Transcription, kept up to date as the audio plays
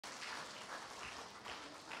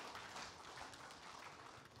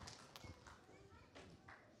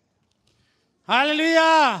ฮาเลลูย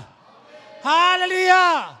าฮาเลลูยา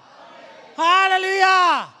ฮาเลลูยา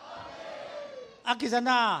อากิจน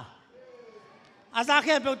าอาซาเค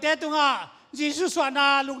นเปิดเตตุงะยิสุสวานา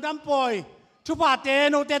ลุงดำปอยทุพาเต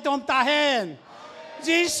โนเตตอมตาเฮน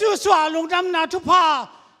ยิสุสวาลุงดำนาทุพา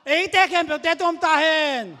เอเตเคนเปิดเตตอมตาเฮ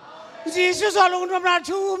นยิสุสวาลุงดำนา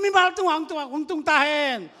ทุมิมาตุงหังตุงตาเฮ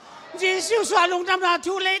นยิสุสวาลุงดำนา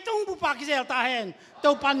ทุเลตุงบุปากิเซลตาเฮนเต้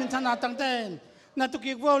าปันมินธนาตั้งเต้นนาตุ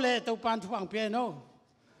กิกวัวเล่เต้าปันทุพังเปียโน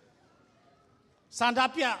สันดา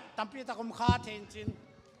เปียตัมปีตะกุมขาเทนจิน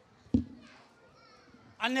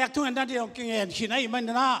อันนี้ทุกคนนั่นที่เราเก่งเห็นขีนัยมัน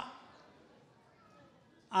นะ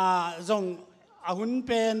ส่งอาหุ่นเ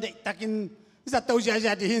ป็นเด็กตะกินจะตัวให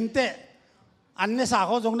ญ่ๆที่หินเตะอันนี้สาวเ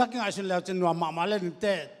ขาส่งนักกินอาชุนแล้วจนว่ามาเล่นเต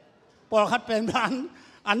ะพอขัดเป็นบ้าน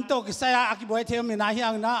อันโตกิสยาอากิบวยเทียมมีนายยั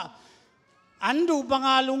งนะอันดูบางอ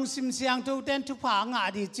าลุงซิมเสียงทุกเต้นทุกผางอา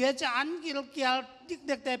ดีเจ้าอันกิลเกียร์เ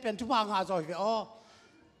ด็กแต่เป็นทุกผางอาจอยก็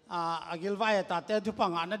อากิลไว้แต่เต้ทุกผา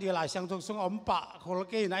งอันนั้นดีหลายเสียงทุกส่งอมปะคนละ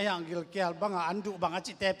กี่นายยังกิลเกียร์บางอันดูบางอา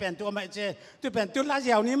จิตแต่เป็นตัวไม่เจ้ตัวเป็นตัวละเ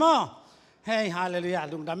จียวนี่มั้งเฮ้ยฮาเลลูยา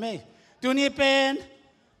ลุงดำเมตัวนี้เป็น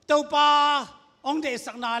ตัวปลาองเด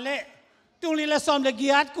สักนาเล่ตัวนี้ละซ้อมละเกี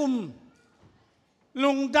ยรติกุม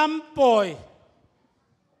ลุงดำป่วย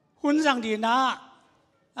คุณสั่งดีนะ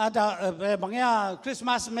บางอย่างคริสต์ม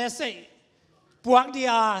าสเมสซี่พวกเดี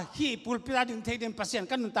ยที่ปูพิลาดึงเทดินเปอร์เซ็นต์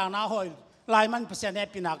กันต่างๆนะหอยลายมันเปอร์เซ็นต์เนี่ย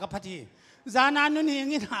ปีนากับพัทีจานานุนี่อย่า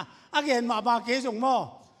งนี้นะอาเกนมาบางเกส่งโม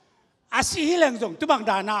อาศัยเหลงส่งตัวบาง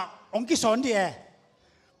ดานะองค์กิสอนดี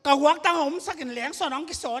กวักตั้งผมสักเหลงสอนองค์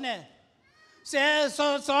กิสอนเนี่ยเสีย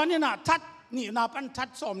สอนนี่นะทัดนี่นะปันทัด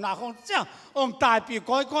สมนะของเจ้าองค์ตายปี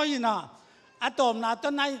ก้อยๆนะอะตอมนะต้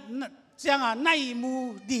นในเจ้าในมู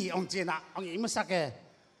ดีองค์เจนะองค์อิมสักแก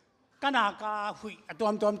กันอากาหุยตัว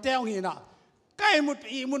เต้าหินะใกล้หมด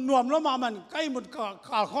อีมุดนวมแล้วมามันใกล้หมดข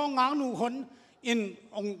าข้องง้างนูคนอิน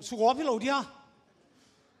องสุขพิโรเดีย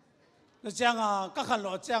แล้วจังก็ขันหล่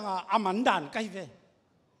อจังอามันดันใกล้เว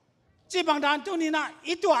จีบางดันตัวนี้นะ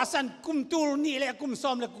อีตัวอาสันกุมตูนี่แหละกุมซ้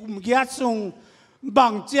อมแหละกุมเกียรติส่งบา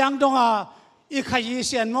งจังตรงอีขยีเ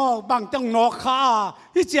สียนโมบางต้องนอกขา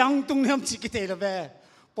อีจังตรงนี้มันจิกเตลเว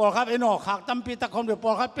ปอครับไอ้นอกขากตั้มปีตะคอมเดือป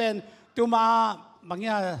อครับเป็นตัวมาบางอ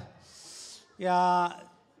ย่างอย่า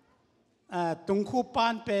ตุงคู่ปา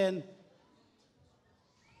นเป็น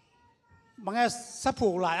บางแง่สะผู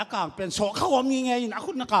กหลายอากาศเป็นโสเข้าวมีไงนะ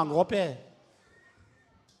คุณนักการหัวเป้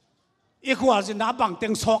อีกว่าสินะบางเต็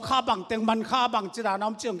งโสข้าบางเต็งมันข้าบางจิราน้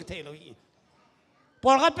ำเชื่อมกิเทลอีพอ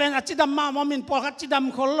เขาเป็นอจิดำมามินพอเขาจิด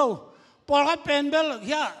ำคนโลพอเขาเป็นเบลเ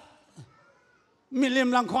ฮียมิลิม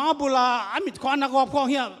หลังของบุลาอามิดขวานักอบของ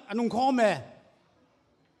เฮียอนุงของแม่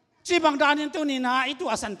จีบางดานินตัวนี้นะอีตั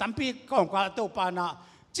วสันตัมปีของกว่าตัวปานะ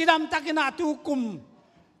จีดำตักินาตุกุม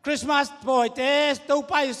คริสต์มาสปอยเตสตัวไ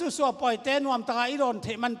ปสุสวปอยเตนวมตะอีรอนเท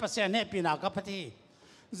มันเปอร์เซ็นต์เนี่ยปีนากับพัที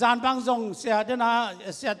จานบางทรงเสียเดนะ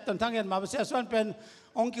เสียตันทั้งเงินมาเสียส่วนเป็น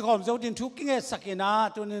องค์กิคอมโจดินทุกเงี้ยสักินา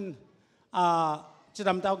ตัวนึงจีด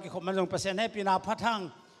ำตัวกิคอมมันทรงเปอร์เซ็นต์ให้ปีนาพัทัง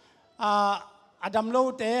อดัมโล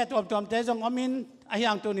เตตัวเตจงอมินไอ้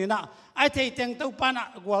ยังตัวนี้นะไอ้เทเต็งตัวปานะ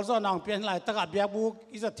กวาลซอนองเปลี่ยนหลายตะกับเบียบุก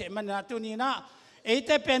อิสเทมันนะตัวนี้นะไอ้เต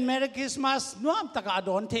เป็นเมริคริสต์มาสน้อมตะกับโด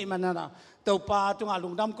นเทมันนะตัวปาตัวลุ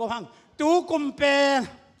งดำก็พังตัวกุมเป็น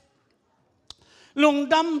ลุง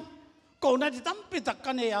ดำก็น่าจะตั้มปิดตะ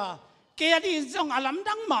กันเนี่ยเกียรติจงอลัม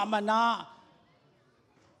ดังมามันนะ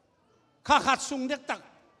ข้าขัดสุงเด็กตัก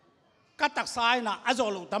กัดตักซ้ายนะอาจจะ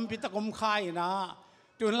ลุงตั้มปิดตะกุมขายนะ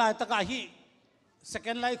ตัวหลายตะกับฮีสแก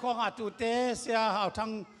นไลของอาตูเตเสียเอาทั้ง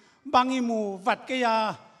บางอิมูวัดกยา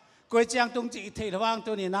กวยเจียงตรงจีเทระวัง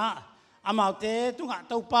ตัวนี้นะอามาเตตุงอา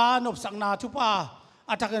ตัวปานบสังนาทุปา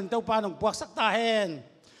อาทักเงินตัวปานงพวกสักตาเห็น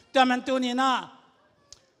แต่มันตัวนี้นะ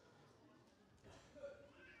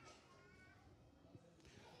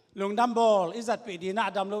ลุงดัมโบลอิจัดปีดีนะ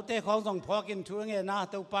ดัมโลเตของส่งพอกินทั่วเงี้ยนะ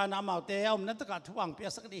ตัวปานามาเตเอานั้นตะกัดทุวังเปีย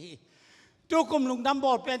สักดีตัวกลุ่มลุงดัมโบ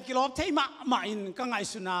ลเป็นกิโลเทมาอินก็ไง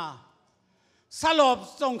สุนาสลบ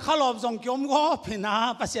ส่งขลบส่งยมก็เป็นนะ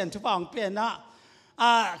เปอร์เซ็นต์ทุกฝั่งเป็นนะ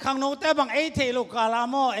ข้างโน้นแต่บางไอ้เทลูกาลา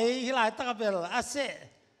มอไอ้ที่หลายตะกับเบลอาเซ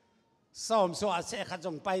ซ้อมสวดเสกขัด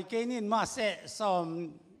ส่งไปเกนินมาเสซ้อม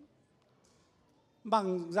บาง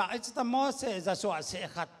จะไอ้จิตมอเสจะสวดเสก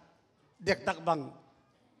ขัดเด็กตักบาง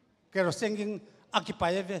เกลเซงกิงอากิไป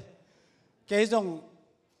เวเกยส่ง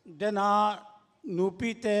เดน่านูปี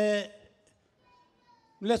เต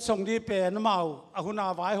เล็ดส่งดีเป็นมาอาคุณอา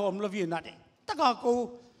ไว้หอมละวีนัดตะกากู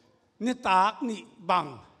นิตากนิบัง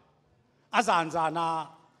อาจารย์จานา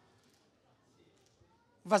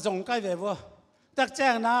ว่าส่งใกล้เววตักแจ้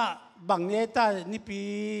งนะบังเนี่ยตานี่ปี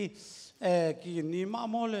กินนี่มา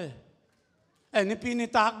โมเลยนี่ปีนี่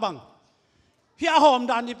ตากบัง ฮียหอม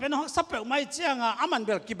ดานนี่เป็นห้องสับเปลือกไม้เจียงอามันเบ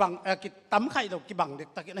ลกิบังกิตั้มไข่ดอกกิบังเด็ก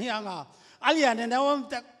ตะกี้นะเฮียงอาเลียนเนี่ยว่า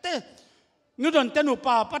เต้นูดนเต้หนู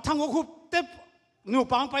ป่าปะทังกุบเต้หนู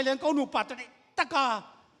ปังไปเลี้ยงก็หนูป่าตะกา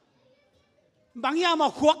บางอย่างมา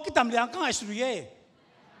ขวักกิตำเลี้ยงก็ไอ้สุริย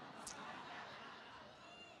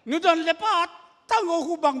นูดนเล็บปะทัง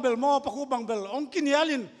กุบังเบลมอปะกุบังเบลองกินยา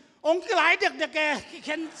ลินองกิหลายเด็กแกเ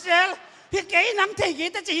ข็นเซลฮิเกยนังเทกิ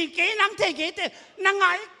เตจะฮิเกยนังเทกิเตนังไง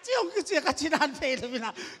เจ้าคือเจ้ากัจจินันเทเลยพี่น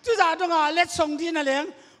ะจุดาตรงเล็ดส่งที่นั่นเอง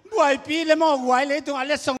บวยปีเลยมอไหวเลยตรง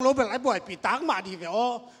เล็ดส่งโลเบลไอ้บวยปีตักมาดีไปโอ้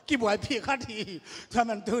กี่บวยปีขัดดีถ้า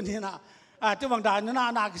มันตัวนี้นะตัวบางด่านนั่น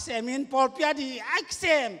นักเซมินปอลปีดีเอ็กเซ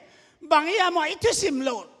มบางอย่างมออิทุสิมโล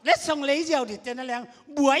เล็ดส่งเลยเจ้าดิเจนั่นเอง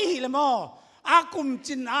บวยหิเลยมออากุม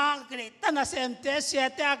จินอาเกรตันเซมเตเสีย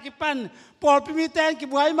เตอากิปันปอลพิมิเตนกิ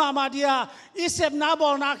บวยมาเดียอิเซมนาบอ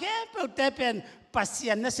ลนาแค่เปิดเตเป็นปัส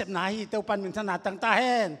ยันนั่นเซมนาฮีเตาปันมินธนาตั้งตาเ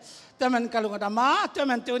ห็นแต่มันกะลุงดามาแต่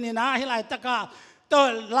มันตัวนี้นะให้หลายตะกาตัว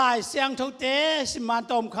ลายเสียงทุเตสิมาน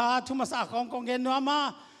ตอมขาทุมาสาของเงินนัวมา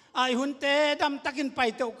ไอหุ่นเตดำตะกินไป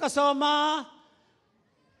ตุกกสมา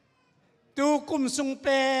ตูกุมสุงเ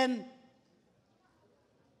ป็น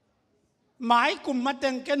หมายกุมมาเต็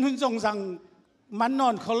งเกนหุ่นทรงสั่งมันนอ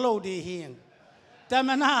นเขาโลดีเฮียงแต่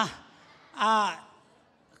มันน่ะ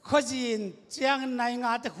ข้อจีนเชียงในง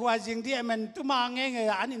านแต่ขวาจริงที่มันตุมาเงี้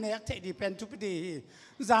ยอันนี้เนี่ยเทดีเป็นทุกปี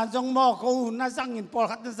จานจงมอเขาน่าสั่งยินปอล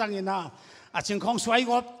ขัดน่าสั่งยินนะชิงของสวย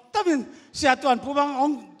กบแต่เป็นเสียตัวผู้บัง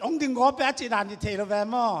องดึงกบไปจีนานที่เทเลแว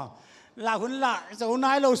มอลาหุ่นละจะหุ่นน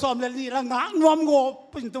ายเราซ้อมเลยนี่ละงานวมกบ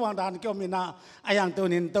เป็นตัวดานเกี่ยวมีนาไออย่างตัว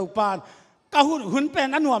นี้ตัวปานก็หุ่นเป็น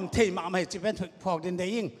อันวมเทมาไม่จะเป็นพอกดินได้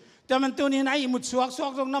ยิ่งแต่มันตัวนี้นะอีมุดสว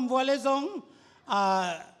กตรงน้ำวัวเลยทรง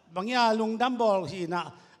บางอย่างลุงดัมบอลที่นะ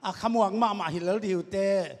ขมวงมาหิลแล้วดิวเต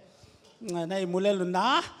ในมูเลลุนนะ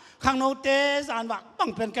ข้างโนเตสานวักบัง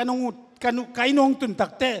เป็นแกนงไก่นงตุนตั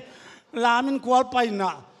กเตลามินกวลไปน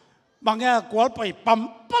ะบางอย่างกวลไปปั๊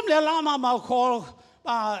มแล้วลามาคอ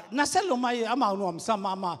นัสเซลไม่อามาหนุ่มซ้ำ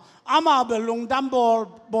อามาเบลลุงดัมบ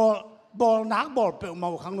อลนักบอลเปล่ามา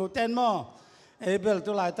ข้างโนเตนมั้งเบล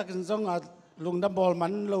ตัวไหนตะกินซงลุงดัมบอลมั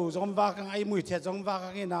นเราจงว่ากันไอ้มือเทียจงว่ากั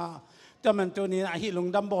นนี่นะแต่มันตัวนี้ไอ้ลุง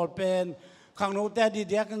ดัมบอลเป็นข้างโน้นแต่ดี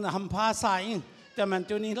เดียกันทำภาษาอิงแต่มัน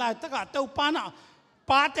ตัวนี้ไล่ตะกัดเต้าปานะ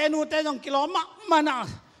ปาเตนูเตจงกิโลมันนะ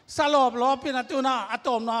สลบล้อเป็นตัวน่ะอะต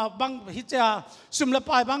อมนะบังฮิจาสุมละป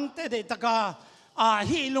ายบังเตเดตะกา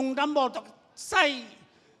ฮิลุงดัมบอลตกใส่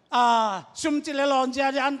สุมจิเลลอนเจีย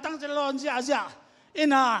อันตั้งจิเลลอนเจียจ้ะอิ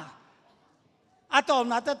นะอะตอม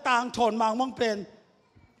นะจะต่างโทนมังมังเป็น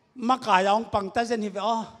มักกายองปังแต่เจนี่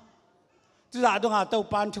อ๋อจุดาดงอาเต้า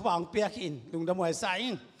ปานชุบอังเปียกินลุงดำมวยใส่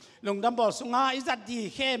ลุงดำบอกสุงาอิจัดดี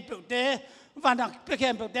เข้มเปิดเตวันนักเปียเข้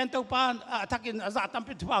มเปิดเตนเต้าปานทักกินอาจัดตั้มเ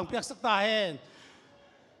ป็นชุบอังเปียกสักตาเห็น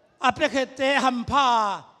เปียกเตหัมพา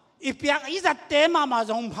อีเปียกอิจัดเตมา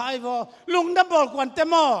จงพายวลุงดำบอกกวนเต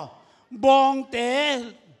มอบองเต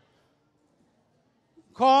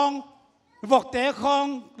ของบอกเตะของ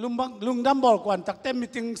ลุงดำบอกก่อนตักเต็มมี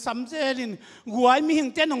ถึงสำเจรินหัวมีหิง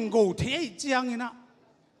เต้นงกูเทียเจียงนี่นะ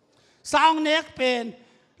สาวเน็กเป็น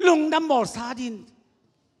ลุงดำบอกซาดิน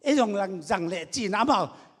ไอ้ยงหลังจังเละจีน้ำเอา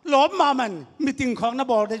ล้อมมามันมีถึงของน้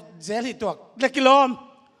ำบอกเจริตัวเล็กกิโลม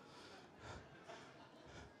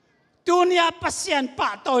ตัวนี้ปัสยันป่า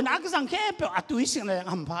ตัวนักสังเกตเป็นอัตุยสิ่งอะไร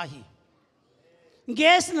หัมพาฮีเก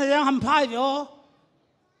สอะไรหัมพาฮี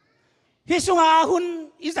ฮิสุงาหุน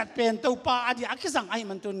อิจัดเป็นตัวป้าอดีตคิดสั่งไอ้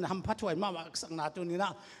มันตุนทำพัดถวยมาสั่งนาตัวนี้นะ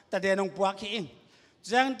แต่เดนงปัวขี้เองเ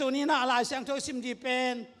สียงตัวนี้นะอะไรเสียงตัวซิมดีเป็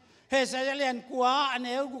นเฮเซเลียนกัวอันเอ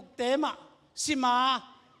วกุกเตมะซิมา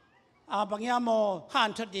บางอย่างโมหัน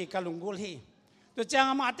ชดดีกับลุงกุลฮีตัวเจ้า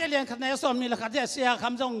มาเตเลียนคะแนนสมนี่แหละครับเสียค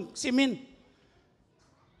ำส่งซิมิน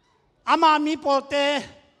อามามีโปเต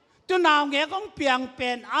ตัวนาวเงี้ยก็เปียงเป็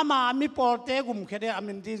นอามามีโปเตกุมแค่เดียอา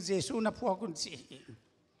มินดินเจสูนับพวกกุนซี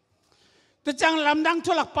ตัวจังลำดัง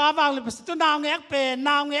ทุลักป้าวางเลยตัวนาวเงี้ยเป็นน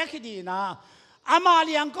าวเงี้ยคิดดีนะอามาเ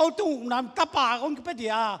ลี้ยงเขาตุ้งน้ำตาปากองค์พระเดี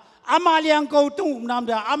ยอามาเลี้ยงเขาตุ้งน้ำเ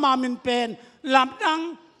ดียอามามินเป็นลำดัง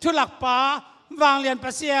ทุลักป้าวางเลียนปร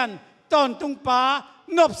ะเสียนต้นตุ้งป้า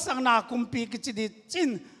นบสังนาคุมปีกิจดิจิน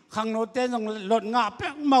ขังโนเตจงหลดงาเป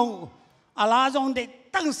กเมาอาลาจงเด็ก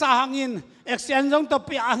ตั้งสาหินเอ็กเซนจงตบ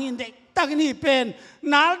ปีอาหินเด็กตั้งนี่เป็น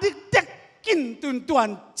นาดิกเด็กกินตุนตวน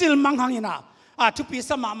จิลมังหังหินะทุกปี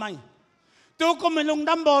สมาไม่ตัวก็ไม่ลง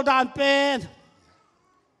ดำบอดานเป็น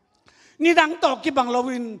นี่ดังตอกกี่บังล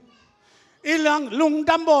วินอีหลังลุง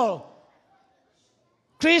ดำบอ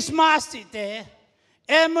คริสต์มาสจิตเต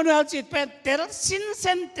เอมนูเอลจิตเป็นเตลสินเซ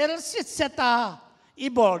นเตลสิเซตาอี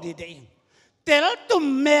บอลดีเดย์เตลตุม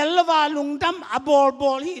เมลวาลุงดำอบอลบ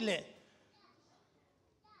อลฮีเล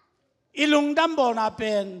อีลุงดัมบอลน่าเ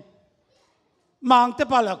ป็นมังเต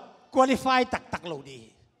ปาลคุริฟายตักโลดี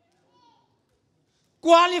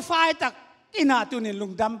คุริฟายตักอินาตุนิลุ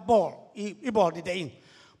งดัมบอลอีบอลดีเด้ง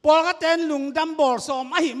พอก็เต้นลุงดัมบอลสอม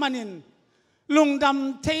ไอ้มันนินลุงดัม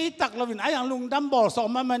เทตักลวินไอ้ยังลุงดัมบอลสอ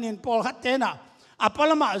มมันนินพอก็เต้นอ่ะพอ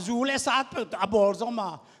ละมาจูเลสาดเป็นบอลสอมมา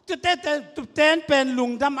ตุเต้นเป็นลุ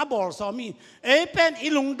งดัมบอลสอมีเป็นอี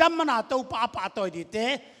ลุงดัมมันน่าตัวป้าตัวดีเต้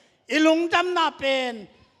อีลุงดัมน่าเป็น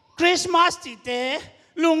คริสต์มาสจิตเต้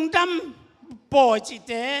ลุงดัมปอยจิตเ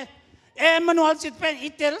ต้มันว่าจิตเป็นอี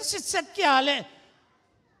เตลสิเสร็จกี่อะไร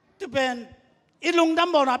ตุเป็นอีลุงดัม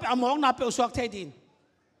บอลน่าเป็นอมองน่าเป็นอุศวกเทดิน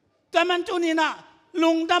แต่มันจุนี่นะ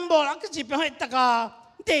ลุงดัมบอลก็จิเป็นให้ตะกา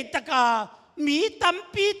เดตะกามีตั้ม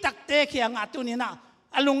ปีตักเตะเขียงอ่ะตุนี่นะ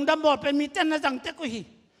ลุงดัมบอลเป็นมีเต้นนะจังเตะกุย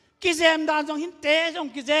กิเซมดานจงหินเตะจง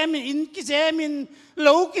กิเซมินอินกิเซมิน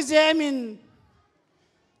ลูกิเซมิน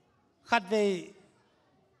ขัดเว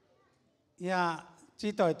ยาจี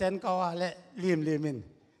ต่อยเต้นก็ว่าเละลิมิน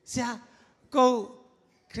เสียก็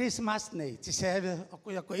คริสต์มาสนี่จีเซเวก็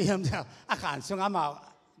อยากก็ยังจะอาการสงอามา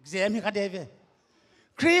เซมิขัดเดว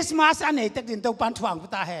คริสต์มาสอันไหนตักดินตัวปันถ่วงพุ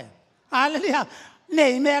ตาแห่อะไรเนี่ยเนี่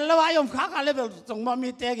ยแม่ละว่ายมข้ากันเลยแบบส่งมามี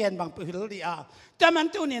เตะเกนบางปีแล้วดีอ่ะแต่มัน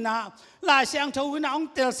ตัวนี้นะหลายเสียงทูวินาอง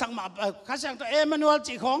เตลสังมาข้าเสียงตัวมานูเอล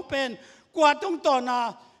จีของเป็นกว่าตรงตัวนะ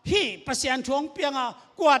ฮีประเสียนช่วงเปียงอ่ะ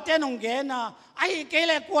กว่าเต้นองเกนนะไอ้เก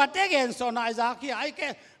ลกว่าเตะเกนส่วนนายจากที่ไอ้เก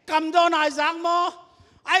กำโดนายจากโม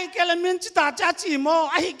ไอ้เกลมินจิตาจ้าจีโม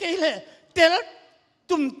ไอ้เกลเตล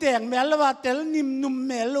ตุ่มเตียงแม่ละว่าเตลนิมนุ่มแ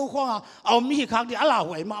ม่ลูกของเอามีข้างที่อะไรห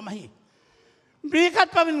วยมาไม่มีขัด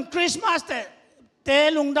เป็นคริสต์มาสเต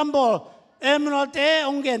ลุงดัมโบมันเอาเตอ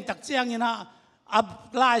งเกนตักเสียงนี่นะอับ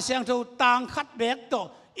ลายเสียงทูต่างขัดเบกโต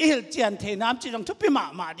อิลเจียนเทน้ำจีจงทุบ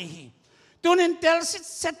มาดีตัวนี้เตล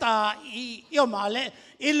เซตาอีอมาเล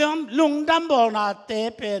อีลุงดัมโบนาเต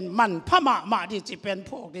เป็นมันพมาดีจีเป็นพ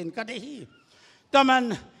วกดินก็ได้แต่มัน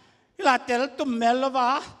ลาเตลตุ่มเมลว่า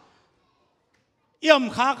อีอม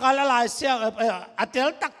ขาการลายเสียงเตล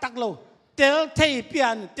ตักโลเตลเทียเปีย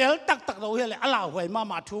นเตลตักโลเฮเลอะไรหวย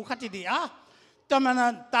มาถูกขัดดีอ่ะแต่มัน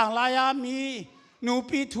ต่างลายมีนู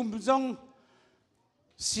ปีทุ่มจง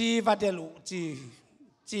สีวัดเดลูจี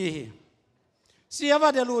สีวั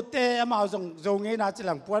ดเดลูเตะมาจงเงินอาจจะห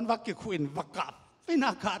ลังปวนวักกิขุนวักกับไม่น่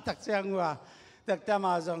าขาดตักเสียงว่าแต่ม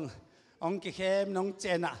าจงองกิเข้มน้องเจ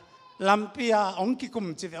น่ะลำปีอาองกิกุม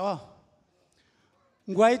จีอ๋อ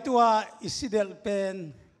ไว้ตัวอิสเดลเป็น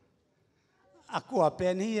อากว่าเป็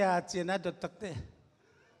นเฮียเจน่าดตักเตะ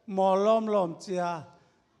มอลอมเจีย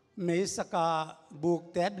ไม่สักบุก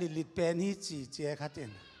เต็บลิดเป็นฮิจีเจียขั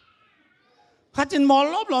ดมอล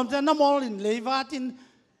ลอมจะน้ำมอลินเลยวาจิน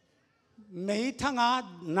ไม่ทั้ง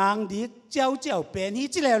นางดีเจ้าเป็นฮิ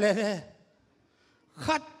จีแล้วเลย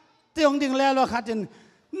ขัดเตียงดิ่งแล้วขัดจิน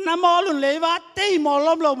น้ำมอลินเลยวาเตยมอล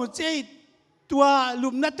ลอมเจตัวลุ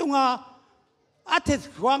มนัดตุงอาทิตย์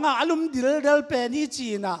ขวางอารมณ์ดิลเป็นฮิจี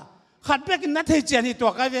น่ะขัดไปกินนัดเฮจีนี่ตัว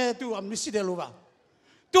ก็เวตัวมิสเดลูวา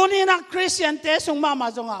ตัวนี้นักคริสเตียนเตะส่งมา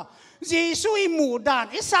จงเยซูอิมูดาน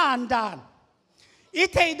อิสานดานอิ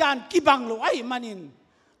เทดานกิบังโลไอ้มันิน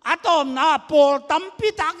อะตอมนาโปลตัมปิ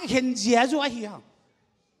ตักเห็นเจียจูไอ้ยัง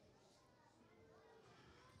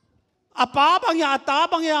อาป้าบางอย่างตา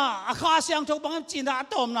บางอย่างอาคาเสียงทุกบางจีนอะ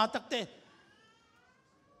ตอมนาตักเต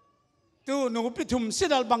ตัวหนูพิทุมสิ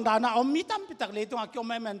ดลบางดานะเอามีตัมปิตักเลยตัวเกี่ยวไ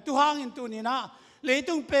ม่เหมือนตัวหางอินตัวนี้นะเลย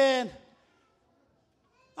ตัวเป็น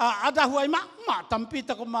อาดาหวยมาตัมปี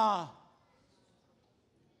ตะกมา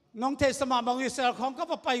น้องเทสมาบางอิสราเอลของ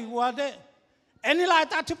ก็ไปหัวเดเอ็นไล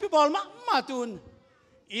ตาทุบปีบอลมาตุน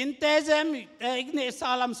อินเตเซมอีกเนี่ยซา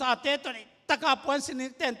ลัมซาเตตัวนี้ตะกาปวนสินิ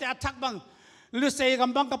เตนเตอัทักบังลุเซย์ก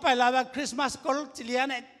ำบังก็ไปลาวคริสต์มาสกอลจิเลีย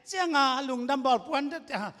นเจ้างาลุงดัมบอลปวนเต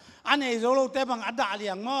อันนี้โซโลเตบังอดาเลี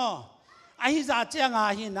ยงมั้งไอ้ฮิซาเจ้างา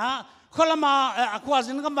หินะคนละมาควา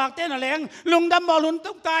สินกำบังเต้นอะไรลุงดัมบอลลุน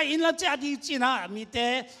ตุกตายอินละเจ้าดีจีน่ะมีเต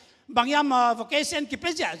บางอย่างมา vocation กิเป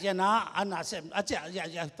จ่าเจนะอันนั้นเสอาจจะ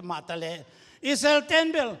อย่าตมาตะเลอิสราเอลเทน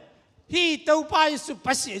เบลฮีตัวไปสุภ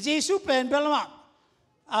าษิตเยซูเป็นเบลมา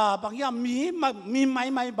บางอย่างมีไ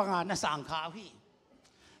ม่บางอันน่ะสังขาวฮี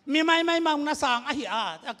มีไม่บางน่ะสังไอ้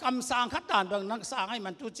แต่คำสังขัดด่านบางนักสังไอ้มั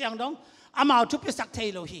นตัวเจียงดงอามาทุบไปสักเท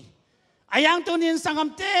โลฮีไอ้ยังตัวนี้สังค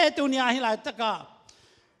ำเตตัวนี้ให้หลายตะกา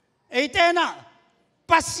ไอ้เตน่ะ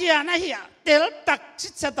ปัสยานะฮีเตลตักชิ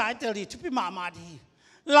ดสไตล์เตลีทุบไปมาดี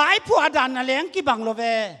หลายผู้อาจารย์นั่นเองกี่บังโลเว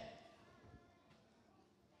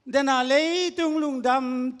เดน่าเลยตุงลุงด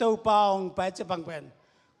ำตัวปองไปจะบังเป็น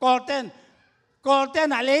กอลเต้น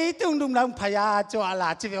อะไรตุงลุงดำพยาจวลา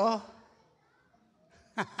จิโอ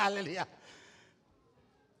ฮาเลลูยา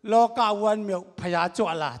โลกาวันเมียวพยาจว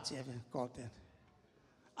ลาจิโอกอลเต้น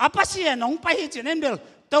อาปัสยานองไปจีนเบล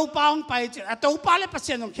ตัวป้าองไปจีนตัวป้าเลยปัส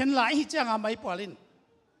ยานองเข็นไหลจีนไม่ปอลิน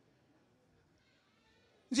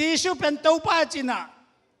ยิสุเป็นตัวป้าจีน่ะ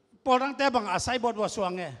ปอรังแต่บังอาศัยบทว่าสว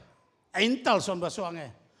งเงอินทัลส่วนว่าสวงเง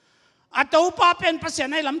ตัวป้าเป็นปัสยาน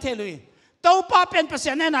ให้ลำเทลุยตัวป้าเป็นปัสย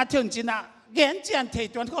านให้นาถึงจีน่ะเงี้ยจีนเท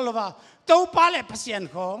ตัวเขาเลยว่าตัวป้าเลยปัสยาน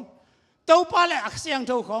ของตัวป้าเลยอักเสียง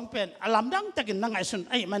ตัวของเป็นอารมณ์ดังตะกินนั่งไอซุน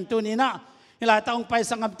ไอมันตัวนี้นะเวลาต้องไป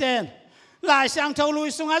สังกัดเต้นลายเสียงตัวลุย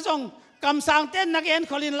สุงอาจงกำสังเต้นนักเอ็น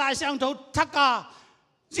คนลินลายเสียงตัวทักกา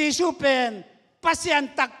จีสูเป็นปัสยาน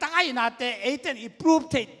ตักตักไอ้นาเตไอเต้นอีพรูฟ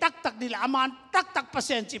เทตักตักดีละอามันตักตักปัส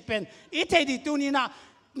ยานจีเป็นอีเทดีตัวนี้นะ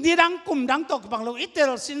นี่ดังกุมดังตกบังลูอีเต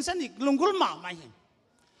ลสินสันอีกลุงกุลมาไม่เห็น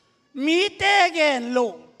มีเตเกนลู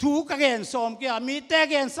ถูกเกนสมเกียมีเต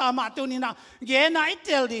เกนสามาตัวนี้นะเกนอีเต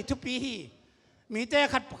ลดีทุกปีฮีมีเต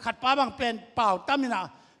ขัดป้าบังเป็นเป่าตั้มนะ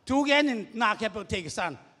ทุกเกนนาแค่เปิดเทกิสั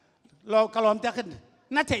นเรากลอมเตขึ้น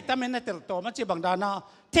น่าเทตั้มน่าเตลโตมาจีบังดานะ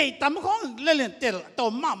เทตั้มของเล่นเตลโต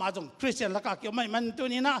มาจงคริสเตียนละก็เกี่ยวไม่มันตัว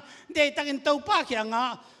นี้นะเดย์ตั้งตัวป้าเขียงอ่ะ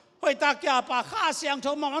หอยตาเกี่ยวป้าข้าเสียงโท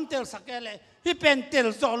มามันเตลสักแก่เลยที่เป็นเตล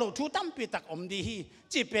โซลูทุตั้มปีตักอมดีฮี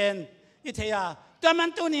จีเป็นอิเทียแต่มัน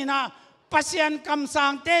ตัวนี้นะปัสยานคำสั่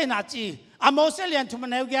งเตน่าจีอโมเสเลียนทุมัน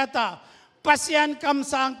เอวเกียตาปัสยานค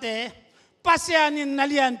ำสั่งเตปัสยานินนา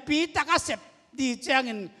เลียนปีตักเสพดีเจ้า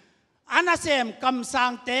งินอันนั้นเสมคำสั่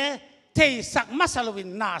งเตเทสักมาสลวิน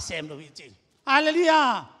นาเสมลวิจิฮาเลลูยา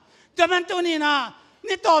แต่มันตัวนี้นะ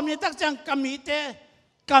นี่ตัวมีตักจังกามิเต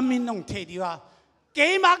กามินองเทดีว่าเกี่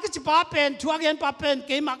ยมากจะป้าเป็นทัวเกนป้าเป็นเ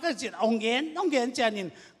กี่ยมากจะองเกนเจนิน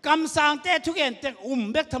คำสั่งเตทุกเกนเต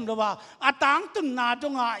เบกทำตัวอาตังตุนนาจ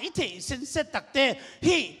งอาอิเทสินเสตักเต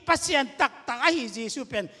ฮีปัสยานตักตักไอฮิจิสุ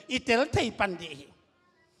เป็นอิเตลเทปันดี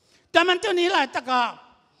แต่มันตัวนี้แหละตัก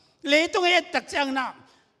เลยตรงตักจังนะ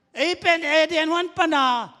ไอเป็นเอเดียนวันปนา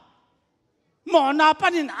หมอนาปั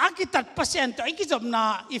นินอากิตัดปัสยานตัวไอกิจบนา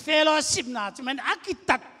อีเฟลอสิบนาจะมันอากิ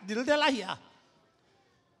ตัดดิลเดลายา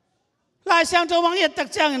ลายเสียงตัววังเอตัก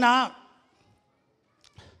จังนะ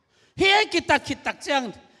เฮียกิตักจัง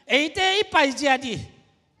ไอเตอไปเจียดี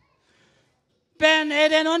เป็นเอ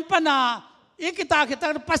เดนวันปนาอีกิตัก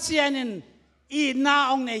ปัสยานินอีนา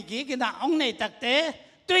องในกินาองในตักเต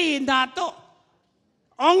ตัวอีนาโต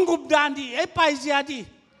องกุบดานดีไอไปเจียดี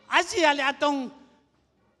อาเจียเลยตรง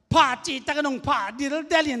ผาจีตักนงผาดิล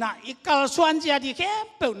เดลินาอีกัลสวนเจียดีแค่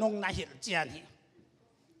เปิดนงนาหิลเจียนี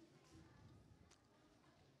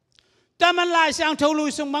แต่มันลายเสียงทลุย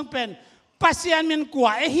สงบังเป็นปัสยานมันกว่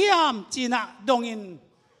าเฮียมจีน่ะดงอิน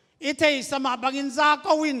อิเทสมาบังอินซาโก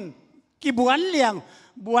วินกีบวนเลียง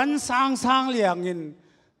บวนสร้างเลียงอิน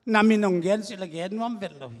นามินองเกนสิละเกนวันเว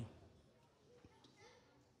ลเลย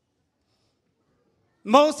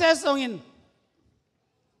โมเสสองอิน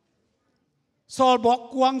โซลบอก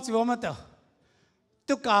กวางสิวมาเตอ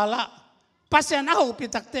ตุกาละปัสยานเอาปิ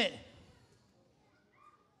ตักเต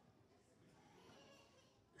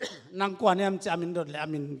นางกวนเนี่ยมันจะอามินโดดเลยอา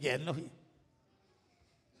มินเย็นเลย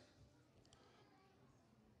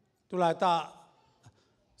ตุลาตา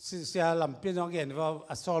เสียลำพี่น้องเห็นว่า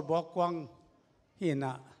สอลบอกกวางหิน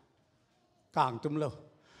ะกลางตุ้มเลย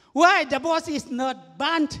Why the boss is not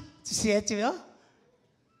banned เสียเจือ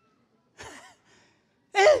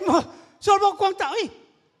เอ๊ะสอลบอกกวางตาเอ้ย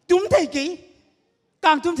ตุ้มเทกี้กล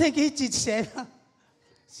างตุ้มเทกี้จีเ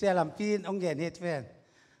สียลำพี่น้องเห็นเหตุแฟน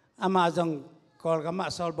อามาจงกอลก็มา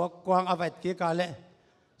สอลบอกกวางเอาไว้กี่กาเลย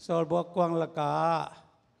สอลบอกกวางละกา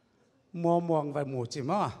มัวมองไปหมู่จิ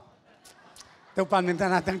มอ่ะตัวปันเป็นธ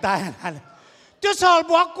นาตั้งตายนั่นจุดสอล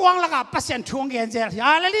บอกกวางละกาเปอร์เซ็นต์ช่วงเงินเจ้าอ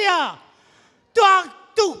ะไรเนี่ยตัว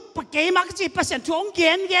ปะเกี่ยมักจีเปอร์เซ็นต์ช่วงเ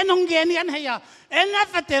งินเฮียเอ็นนั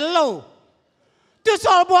ฟเตลโลจุดส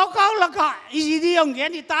อลบอกเขาละกาอีดีองเงิ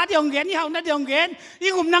นอีตาดีองเงินอีเฮานาดีองเงินอี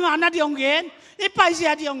กุมนางานาดีองเงินอีไปเสี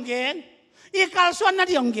ยดีองเงินอีกาลส่วนนา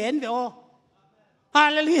ดีองเงินเด้อฮา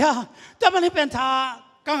เลลูยาแต่มันเป็นท่า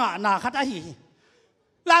กังอาขัดอาหี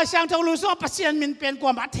ลายเสียงทะลุส่วนปัสยานมินเป็นกว่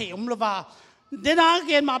ามาเถียมหรือว่าเดี๋ยวนะเ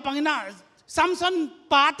กณฑ์มาปังน่ะซัมซุน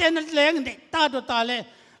ปาเตนเลี้ยงเด็กตาตัวตาเลย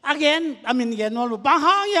อาเกณฑ์อามินเกณฑ์นอลูบาง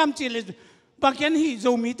ห้างยามจีเลยบางเกณฑ์ฮีโจ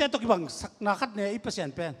มีเตตกบังสักนักขัดเนี่ยอีปัสยา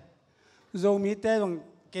นเป็นโจมีเตบัง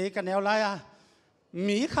เกย์กันแนวไรอ่ะ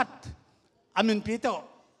มีขัดอามินปีเตอ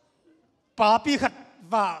ปาปีขัด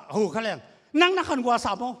ว่าหูเขาเลี้ยงนั่งนักขันกว่าส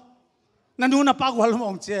ามโมนั่นดูนะปากวัลม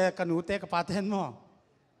องเจกันหนูเตะกับปาเทนมั้ง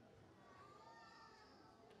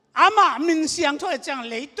อามามินเสียงช่วยจัง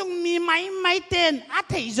เลยต้องมีไม่เต้นอา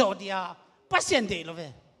เทยโจดีอ่ะปัสยานเดลเว้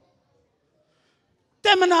แ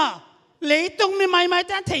ต่มันอ่ะเลยต้องมีไม่เ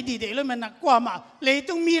ต้นเทยดีเดลมันนักกว่ามาเลย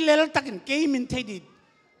ต้องมีเลลตักเกย์มินเทยดี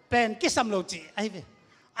เป็นกิสามโลจีไอ้เว้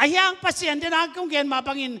ไอ้ยังปัสยานเดนักกงเกณฑ์มา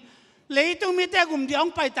ปังอิน lấy tung mi te gum đi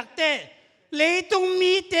ông phải tắc te lấy tung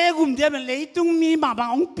mi te gum đi mình lấy tung mi mà bằng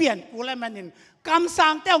ông biển cú lại mình cam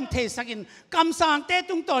sang te ông thế sakin cam sang te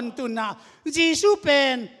tung tòn tun na Giêsu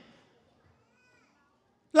pen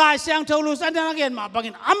lại sang thâu lu san đang kiện mà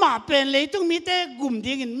bằng ama pen lấy tung mi te gum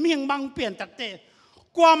đi in miếng bằng biển tắc te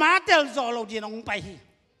qua mà tel gió lâu đi ông phải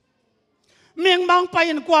miếng bằng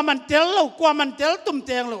phải qua mình tel tum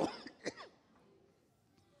teng lâu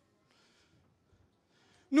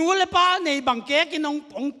nu le pa nei bang ke ki nong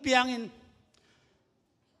ong piang in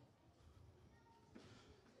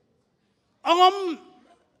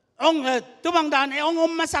ong tu bang dan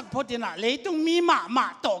ong masak photina le tung mi ma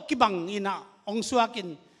to ki bang ina ong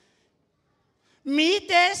suakin mi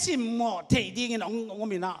te sim mo thei ding in ong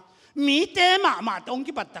mina mi te ma tong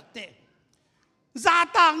ki pat tak te za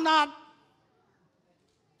tang na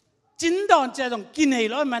jin don che dong ki nei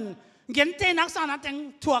lo man gen te nak sa na teng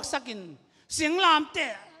thuak sakin xiềng làm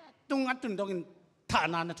tệ tung ăn tuần đông thả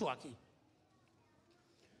nàn nó thua kì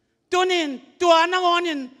tuần in tua năng on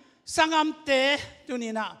in sang am tệ tuần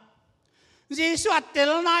in à Giêsu at tel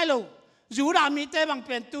nai lo dù đã mi tệ bằng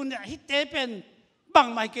pen tuần hít tệ pen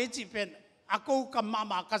bằng mai cái gì pen aku cầm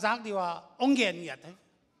mà kazak đi wa ông gen nhạt đấy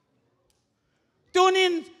tuần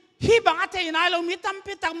in hi bằng at thế nai lo mi tam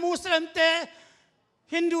pi tak Muslim tệ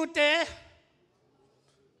Hindu tệ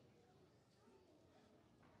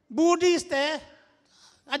Buddhist te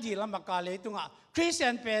adi lam ka le tunga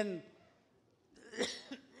Christian pen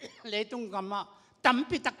le tung kama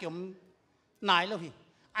tampi takyum nai lo hi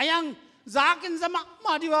ayang zakin zama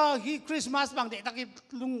ma diwa hi Christmas bang de taki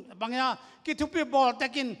lung bangya ki thupi bol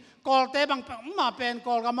takin kol te bang ma pen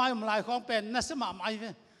kol ka mai lai khong pen na sama mai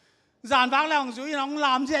ve zan bang lang zui nong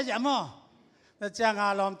lam je ja mo na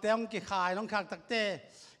changa lom teong ki khai nong khak tak te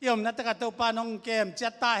yom na taka to pa nong kem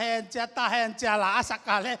chata hen chala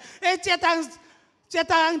sakale e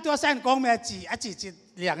chatang to san kong me chi a chi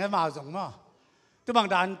liang e ma zong mo tu bang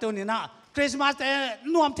dan tu ni na Christmas te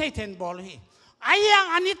nuam thei ten bol hi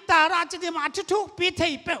ayang anita ra chi ma thuk pi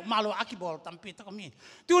thei pe ma lo akibol tam pi ta mi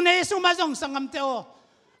tu ne su ma zong sangam te o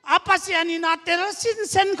apa si ani na tel sin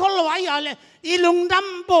sen khol lo ai ale ilung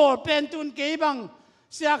dam bol pen tun ke bang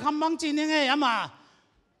sia kham bang chi ni nge ama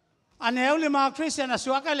anh em li ma Christian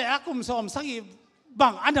asua cái lẽ akum som sangi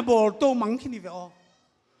bang anh bol to mang kini ve o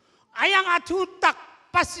ayang atu tak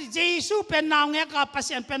pas Jesu pen naw nge ka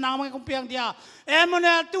pasien pen naw nge kumpiang dia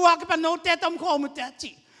emonel tua ke pan no te tom kho mu te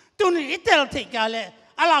chi tu ni itel te ka le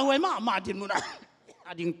ala we ma din mu na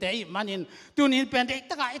ading te manin tu ni pen de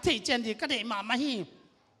ta ka te chen di ka de ma hi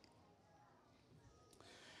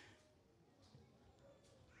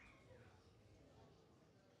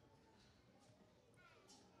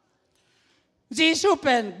Giêsu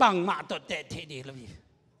pen bang ma to te te di lo vi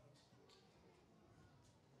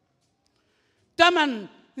taman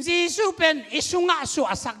Giêsu pen isunga su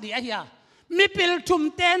asak di aya mi pil thum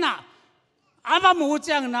te na ava mu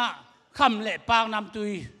chang na kham le pang nam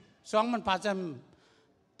tui song man pa cham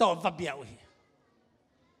to va biao hi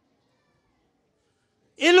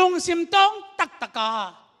ilung sim tong tak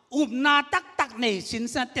taka na tak nei sin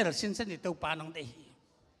sa tel sin sa ni to pa nong de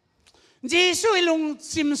Giêsu ilung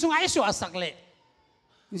sim sung ai su asak le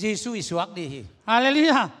Giêsu isuak di hi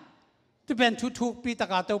hallelujah tu pen thu pi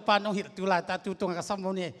taka to pa nong hit tu la ta tu tong ka sam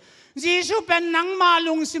lo ni Giêsu pen nang ma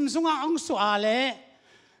lung sim sung ang su ale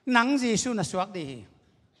nang Giêsu na suak di hi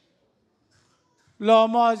lo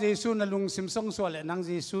mo Giêsu na lung sim sung su ale nang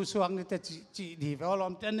Giêsu suak ni te chi di ve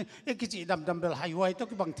lom ten e ki chi dam bel hai wai to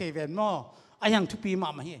ki bang te ven mo ayang thu pi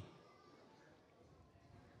ma hi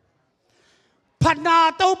Phana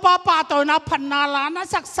to pa to na phana la na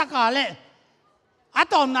sak ale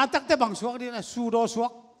atom na tak te bang suak di na su do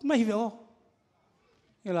suak mai ve o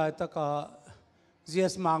ilai ta ka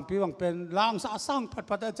jes mang pi bang pen lang sa sang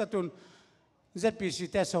phat chatun ZPC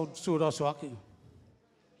te su do suak ki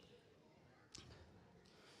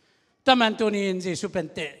taman tu ni Giêsu pen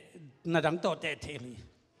te na dang to te theli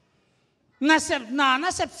na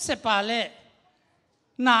sep sepale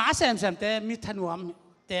na asem te mi thanuam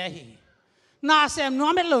te hi na sem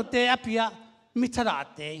no me lo te apia mi thara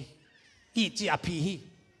te ki chi api hi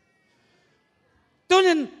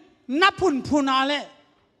tunin na phun ale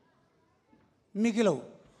mi kilo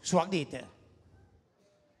suak di te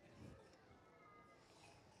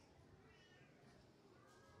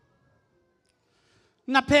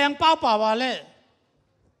na pheng pau pa wale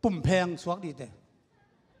pum pheng suak di te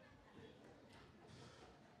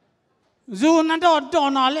zu na do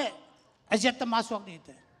na le ajet ta ma suak di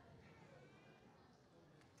te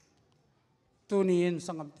tu ni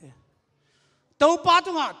sangam te to pa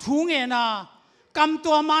tu nga thu nge na kam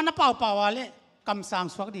to ma na pau wale kam sang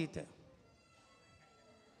suak di te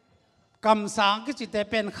กำสังก็จิต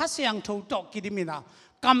เป็นข้าเสียงถูกตกกิดิมินะ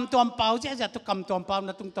กำตัวเปล่าจะตุกกำตัวเปล่าน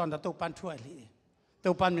ะตุงตอนนะตุปันช่วยลีตุ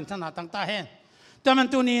ปันมินทนาตั้งตาเห็นแต่มัน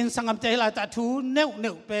ตัวนี้สังคมใจหลายแต่ทูเนื้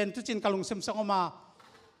อเป็นตุจินกลุงซิมซงออกมา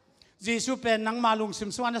เยซูเป็นนังมาลุงซิม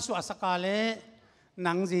สวรรค์สวสกาเล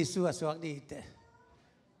นังเยซูสวกดีเต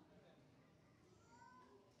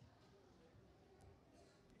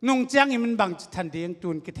นุ่งเจียงมันบังทันเดียงตู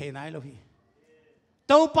นกิเทนายโลฮี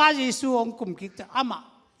ตัวป้าเยซูองคุมกิจอามา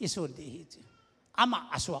อิสุนดีฮิอามา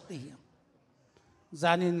อสวกดีจ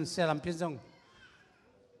านินเซลัมพิจง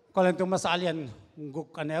ก็เลยตัวมาสาเลียนกุก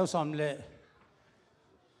กันแล้วสอมเล่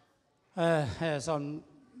สอ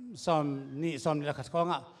มนี่สอมนี่ละขัดข้อง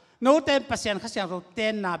อ่ะโน้ตเต็มปัสยันข้าเสียงเราเต้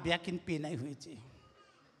นนาเบียกินปีไหนหุยจี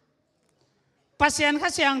ปัสยันข้า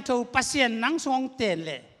เสียงเราปัสยันนังสวงเต้นเ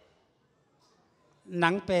ลยนั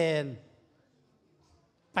งเป็น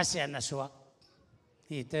ปัสยันอสวก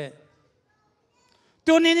ฮีเต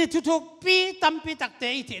ตัวนี้นี่ทุกๆปีตั้มปีตักเต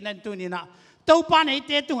ยที่นั่นตัวนี้นะตัวปานไอเ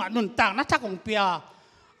ตตุงอ่ะนุนต่างนักทักของเปีย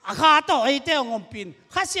อาคาโตไอเตองอมปิน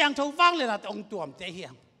ข้าเสียงเราฟังเลยนะองตัวมเตเฮีย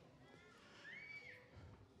ง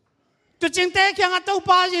ตัวจริงเตะแข่งตัว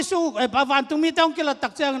ป้าเยซูบางวันตุ้มีต้องกินละตั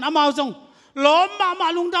กเจงน้ำมาส่งล้มมา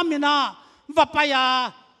ลุงดำมินาว่าไป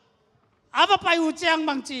ว่าไปอุเจง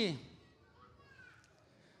บางที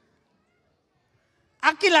อ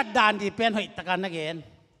ากิลัดดานดีเป็นหอยตะกันนักเรียน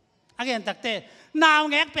อาเรียนตักเตะนาว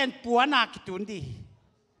แงกเป็นปัวนาคิตุนดี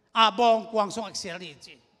บองกวางส่งอักเสบดี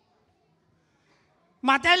จีม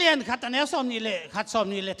าแต่เรียนขัดอันนี้สมนี่เลยขัดสม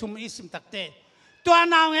นี่เลยทุ่มอิสิมตักเตะตัว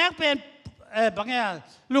นาวแงกเป็นบางอย่าง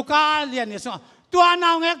ลูกาเรียนเนี่ยส่วนตัวน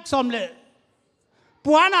าวเงกสมเลย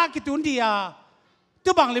ปัวนาคิตุนดีตั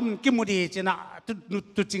วบางเรื่องกิมุดีจีน่ะ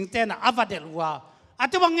ตัวจริงเต้นอวดเดลัว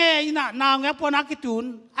ตัวบางเงี้ยน่ะนาวเงกปัวนาคิตุน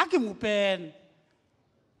กิมุเป็น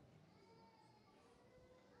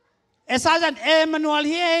สาจันมานูล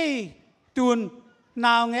เฮตุนน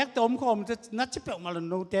าวเงกตัวอมคมจะนัดจะเปิดมาล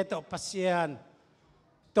นูเตตัวปัสเซียน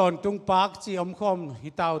ตอนตุงปากจีอมคมฮิ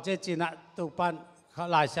ตาวเจจีน่ะตัวปัน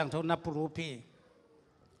หลายช่างทุนนับปรูพี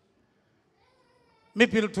ไม่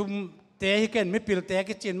พิลทุมเตะให้เกินไม่พิลเตะ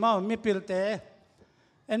กิจินมาไม่พิลเตะ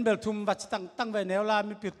เอ็นเบลทุมวัดตั้งไว้แนวลาไ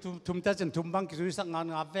ม่พิลทุมแต่จนทุมบางกิจวิสังงาน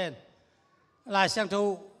งับเวนหลายช่างทุ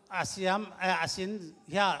อาเซียนอาเซียน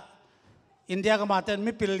เฮียอินเดียก็มาเต้นไ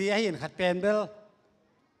ม่พิลเลี้ยให้เห็นขัดเป็นเบล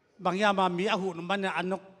บางอย่างมามีอาหุนมันอัน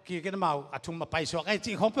นกกี่กันมาทุมมาไปสวกไอ้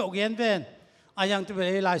จีของเปล่าเงินเป็นอายังตัวเป็น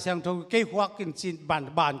หลายช่างทุเกี่ยวกับกินจีน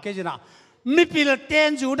บานเกี่ยนะมิพิลเตน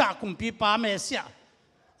จูดาคุมปีปาเมเซีย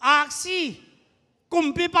อักซีคุม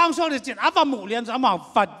ปีปางโซลิจินอาว่าหมู่เลียนจะมา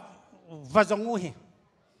ฟัดจงอุย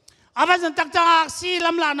อาว่าจนตักจางอักซีล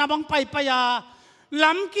ำลานาบังไปยาล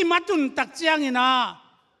ำกิมาตุนตักเจียงอินา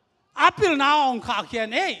อาพิลนาองขาเขีย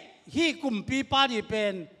นฮีคุมปีปาดีเป็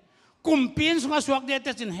นคุมปีนสุงสวกเดต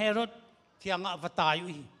จินเฮโรดที่ยังอัฟตาอยู่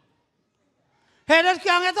เฮโรดที่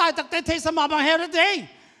ยังอัฟตาตักเตเทสมาบังเฮโรด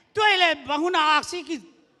ตัวเลยบางหุนาอักซีกิ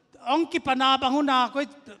องค์กิปนาบางหุนา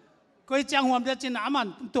ก็จังหวมเดจินอามัน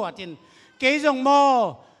ตัวจินเกยจงโม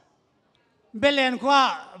เบลเลนขว่า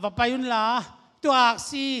ว่าไปยุนลาตัวอัก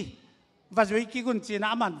ซีว่าจะวิกิกุนจิน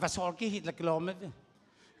อามันว่าสอลกิฮิตละกิโลเมตร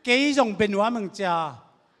เกยจงเป็นว่ามึงจะ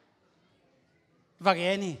ว่าแก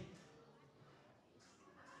นี่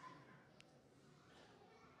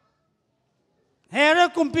เฮเร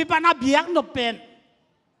กุมปีปานาเบียกนเป็น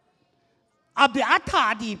อาเบียอัฐา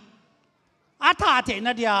ดีอาถาเทน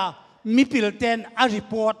เดียมีพิลเตนอารี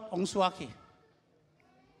พอร์ตองสวากี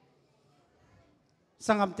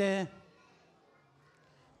สังคมเต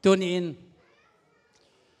ตัวนี้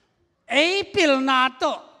พิลนาโต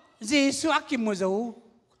เจสวากิมุจู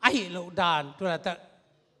ไอโลดานตัวละตะ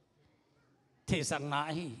เทสังนา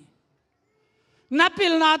ฮีนับพิ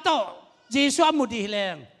ลนาโตเจสวามุดีเล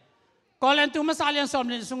งก่อนเล่นตัวมาสาเลียนสอม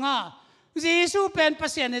เล่นสุงาเจสูเป็นภา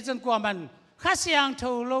ษาในจังกว่ามันข้าเสียง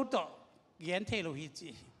ทูโลโตเย็นเทโลหิจี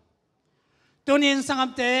ตัวนี้สังค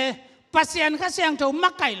มเตปัสยานข้าเสียงทูมั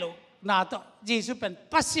กไก่โลนาโตเยซูเป็น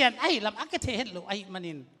ปัสยานไอ้ลำอักเทเหโลไอ้มั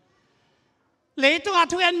นินเลยตัว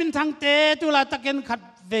ทุกเอ็นมินทางเตตัวละตะเกนขัด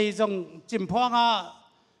เวจงจิมพอง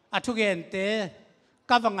ทุกเอ็นเต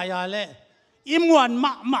กับวังไงอะไรอิมวน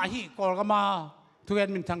มาฮีกอลกมาทุกเอ็น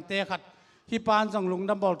มินทางเตขัดฮิปานจงลุง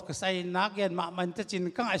ดับบอลก็ใส่นักเอ็นมันจะจิน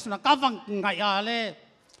กังไอสุนัขกับวังไงอะไร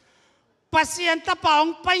ปัสยานตะปอง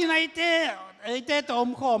ไปในเตตัวอม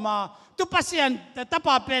ขอมาตัวปัสยานตะป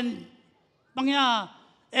าเป็นบางอย่าง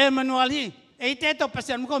มานูลีเตตัวปัส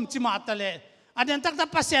ยานก็มจิมาตะเลอันนั้นตั้งแต่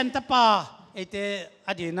ปัสยานตะปาเตอ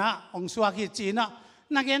ดีนะองสวากิจีนะ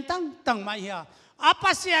นักเรียนตั้งมาเฮีย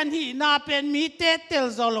ปัสยานฮีน่าเป็นมีเตล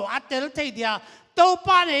โซโลอัตเตลเทียตัวป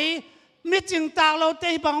านี่ มิจิงตากเราเต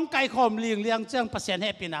ะบังไก่ขมเลี้ยงเจ้าประเสริฐใ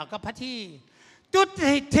ห้ปีนากับพัที่ตุด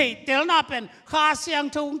เทเตลน่าเป็นข้าเสียง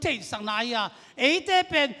ทุ่งเทสังนายาเต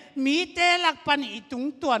เป็นมีเตลักปันอีตุง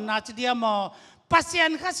ตัวนาจเดียมอประเสริ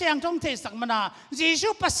ฐข้าเสียงทุ่งเทสังมนาจีชู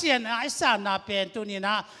ประเสริฐไอสานาเป็นตัวนี้น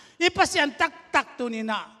ะอีประเสริฐตักตัวนี้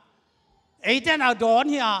นะเตนอดอน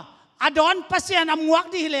เฮียอดอนประเสริฐอมวก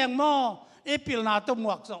ดีเลี้ยงมอพิลนาตัวม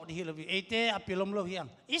วกสอดีเลวีเตอพิลมโลเฮียง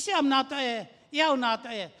อิสยามนาตัวยาวนาตั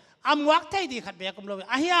วอมวกไทยดีขัดเบียกมโลวี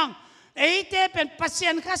เฮียงเตเป็นประเสริ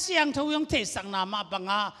ฐข้าเสียงทุ่งเทสังนามาบัง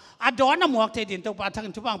อาอดอนอมวกไทยดินตัวปาทัง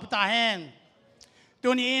ทุบังพุตาแหงตั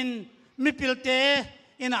วนี้มีพิลเต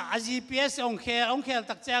อินะGPS องเค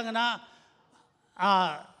ตักแจ้งนะ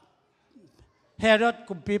เฮรด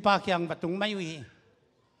กุมปีปาเคียงบัตุงไม่อยู่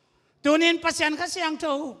ตัวนี้ประเสริฐข้าเสียง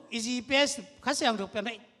ทุ่งGPS ข้าเสียงทุ่งเป็น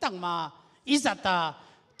ตั้งมาอิจตา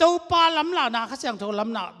ตัวปาล้ำลานาข้าเสียงทุ่งล้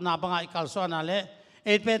ำนาบังอาอิกาลสวนาเล่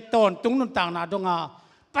เป็นต้นตุงนุนต่างนาดงอา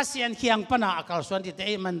ปัสยันเคียงปนาอักลส่วนที่เต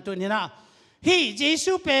มันตัวนี้นะฮีเย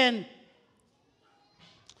ซูเป็น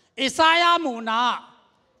อิสายามูนา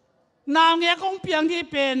นางเงี้ยคงเพียงที่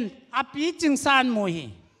เป็นอภิจิงสานมวย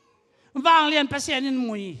วางเรียนปัสยันม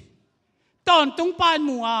วยต้นตุงปาน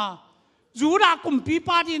มัวจูรากุมปีป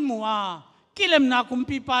าดินมัวกิเลมนากุม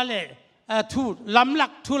ปีปาเล่ทุลำหลั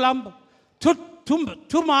กทุลำ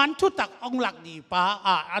ทุมานทุตักองหลักดีปา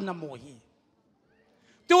อันนโมฮี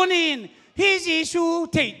ตัวนี้ฮิจิชู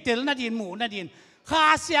เทเตลนาดินหมูนาดินข้า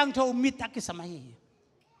เสียงโทมิตรกิสมัย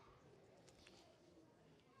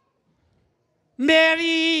เม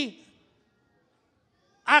รี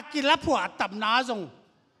อากิลผัวตับนาจง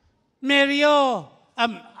เมริโอ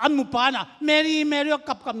อันมุปานะเมรีโอ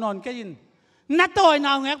กับนอนกันยินนัดต่อยน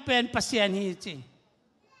างเอกเป็นปัสยานีจี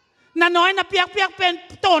นัดน้อยนัดเปียกเป็น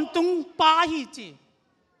ต้นตุงปาฮีจี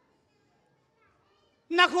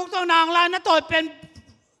นักคุกตัวนางลายนัดต่อยเป็น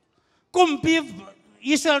กุมพี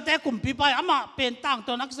อิสราเอลแต่กุมพีไปอามาเป็นต่าง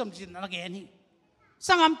ตัวนักสมจิตนักเอ็นี่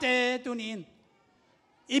สังคมเตตัวนี้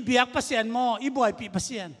อีเบียกปัสยันโมอีบอยปีปัส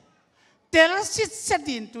ยันเตลสิทธิ์เส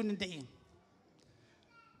ดินตัวนี้เอง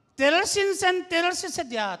เตลสินเซนเตลสิทธิ์เส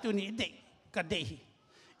ดียตัวนี้เด็กก็เด็ก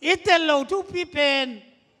อีเตลโลทุปีเป็น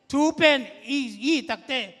อีตักเ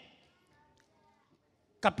ต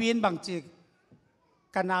กับปีนบางจี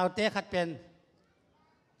กันเอาเตขัดเป็น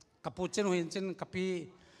กับปูเจนหินเจนกับปี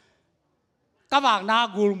ก็วางหน้า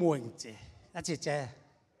กูลมวยเจ้าเจ้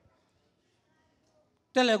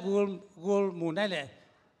แต่เลยกูลมูได้เลย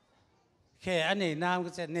แค่อันนี้น้ำก็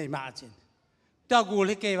จะเหนื่อยมากจริงตัวกูลใ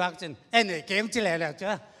ห้เกี่ยวจริงเหนื่อยเก่งจริงเลยจ้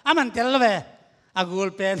ะมันเท่าไหร่กูล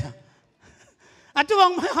เป็นตัววั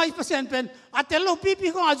งไม่ให้เปอร์เซ็นต์เป็นเท่าลูกพี่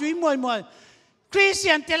ของอาจุยมวยคริสเตี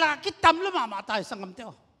ยนเท่าไรคิดทำแล้วมาตายสังคมเท่า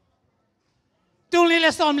ตัวนี้เล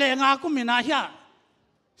ยซ้อมเลยงากุมินาเฮีย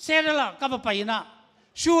เสร็จแล้วก็ไปนะ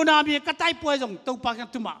ชูนามีกระต่ายป่วยจงตัวปาก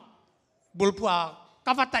ตุมาบุลปัวกร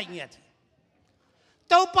ะต่ายเงี้ย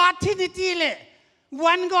ตัวปาที่นี่ที่เลย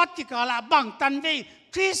วันกอดที่กาลาบังตันเว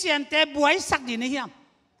คริสเตียนแต่บวยสักดินเฮีย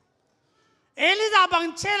ลิซาบัง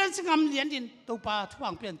เชลันสิงห์เลียนดินตัวปาทุกอย่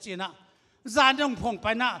างเปลี่ยนจีน่ะจานดงพงไป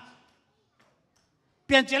นะเป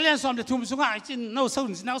ลี่ยนจีเลียนสมเด็จทุ่มสุงหจินโน้ต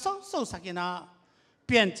สู้สักกินะเป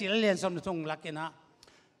ลี่ยนจีเลียนสมเด็จทุ่งลักกินะ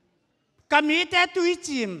ก็มีแต่ตุย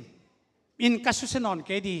จิมอินกัสสุนอนเก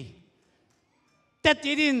ดีแต่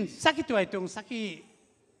ที่ดินสักตัวไอตรงสัก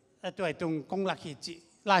ตัวไอตรงกงลักขีจี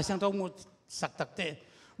ลายสังตมุสักตักเต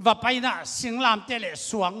ว่าไปนะสิงลามเตเล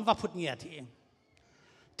สวงว่าพุทธเงียที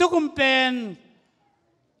ทุกคนเป็น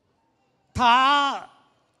ท้า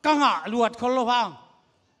กังะลวดคนละพัง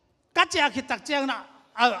กัจจาคิดตักเจียงนะ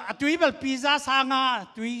ตุยเบลพิซซ่าสางา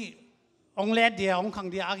ตุยองเล็ดเดียวองขัง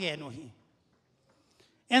เดียอาเกนุฮี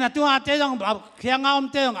ตัวเตยองเขียงเอา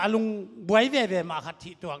เตยองอารมณ์บวยเว่มาขัด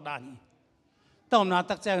ที่ตัวด้านนี้ต้มนา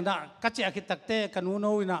ตักเจียงนะกัจจาคิดตักเตกันนูโ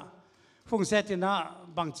น่นะฟงเซตินะ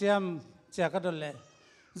บางเจียมเจ้าก็โดนเลย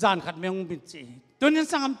จานขัดเมืองบินจีตัวนี้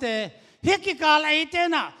สังคมเตเฮกิกาลไอเต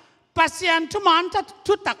นะปัสยันทุมัน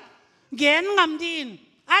ทุตักเกณฑ์งามดิน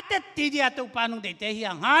อาเตตีเดียตุปานุเดตเฮีย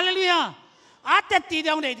งฮาเลลูยาอาเตตีเดี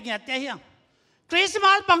ยงเดตเงียเตเฮียงคริสต์ม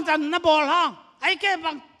าสบางตันนบอลฮางไอเก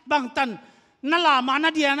บางตันนั่นละมานา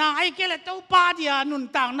เดียนะไอเกเลตุปาเดียนุน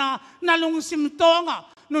ต่างนาลุงซิมโตงะ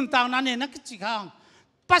นุนต่างนาเนี่ยนักจิกาง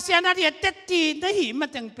ปัสยันนาเดียเตตีได้หิมา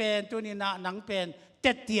แต่งเป็นตัวนี้นะหนังเป็นเต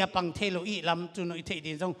ตีปังเทโลอีลำจุนอิเท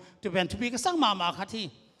ดินตรงตัวเป็นทุบีก็สร้างมาคัดที่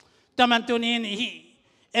แต่มันตัวนี้นี่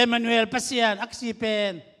เอมานูเอลปัสยันอักซีเป็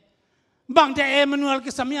นบางแต่เอมานูเอล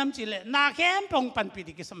กิสมัยมจิเลนาเข้มปงปันปี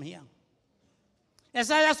ดิกิสมัยมเอส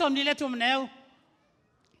ายาสมดีเลทุมเนว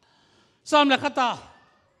สมเลขตา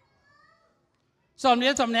สมดีเ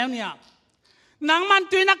ลสมเนวเนี่ยนังมัน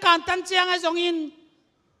ตุยนักการตันเจียงไอ้สงอิน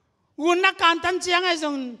nguồnนักการตั้งเจียงไอ้ส่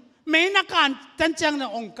งไม่นักการตั้งเจียงใน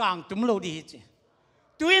องค์กลางตุ้มเราดีจี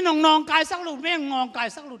ตัวน้องน้องกายสักลูกไม่งองกาย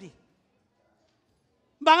สักลูกดี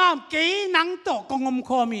บางอ่ะกี่นังโตกงมค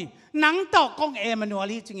อมีนังโตกงเอมันว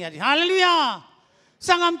ลีจริงอย่างนี้ฮาเลลูยา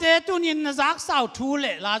สังคมเตตุนินนักสาวทูเ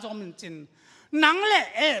ล่ลาจอมจินนังเล่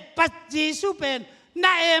ปัจจิสุเป็นน่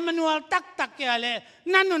าเอมันวลตักเกลเล่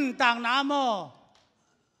นั่นนุนต่างน้ำโม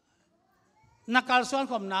นักการส่วน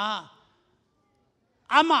ของน้า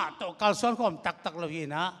อามาโตการส่วนของตักโลหิ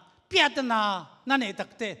นะเปียตนานั่นเองตั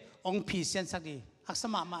กเตองพิเศษสักดีอักษ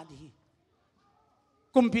มาดี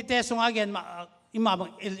กุมพิเตสงอาเกนมาอิมาบัง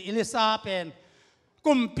อิลิซาเป็น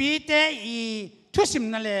กุมพิเตอีทุสิม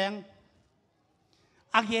นั่นแหละ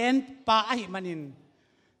อาเกนป้าอหิมันิน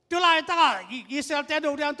ตุลายตาอิสราเอลดู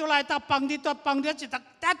เรื่องตุลายตาปังดีตัวปังเดียจิต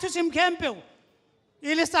แต่ทุสิมเข้มเปล่า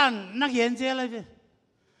อิลิซานนักเย็นเจเลยเป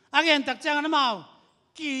อาเกนตักจังน้ำมา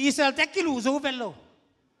อิสราเอลกิลูซูเปล่า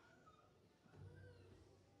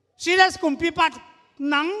สิลัสกุมพิปัด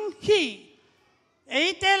นังฮีเอ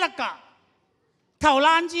เตลกะเท่า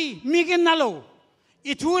ล้านจีมีกันนั่นโล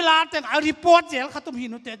อีทุลาแต่งอารีพอร์ตเจลขัดตุหิ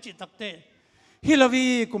นุเตจิตักเตฮิลวี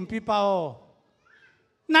กุมพิปาว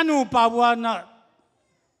นันูปาวนะ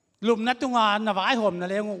ลุมนัตุงานนวายหอมนั่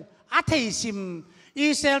นเองอาเทซิมอิ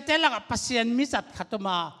สราเอลเตลกะพัศยันมิสัตขัดตุม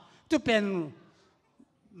าตุเป็น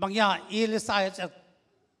บางอย่างอิลิซาจะ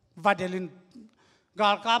วัดเดลินกา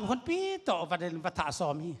ลกาบคนปีโตวัดเดลินวัฏสอ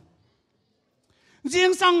มีจิ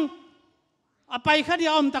งสังไปข้าเดีย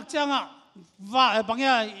วตักจังอ่ะว่าบางอ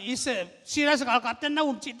ย่างอิสซีรัสกาลกับเต้นน่า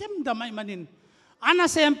อุ่มจิตเต็มดำไม่มานินอันนั้น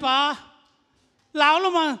เซมปาลาวล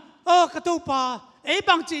งมากระตุกปาบ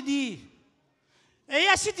างจีดีอ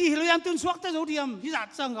าศิดีฮิลยันตุนสวักแต่ดูดีมฮิจัด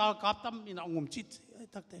จังกาลกับตั้มอินาอุ่มจิต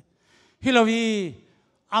ตักเตฮิลวี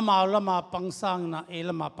อามาลมาปังสังนะล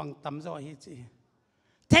มาปังตั้มจะว่าฮิจี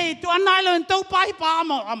เทตัวนั้นเลยตัวไปปาอา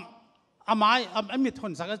มามิท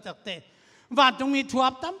นสักตักเตวันตรงมีทัว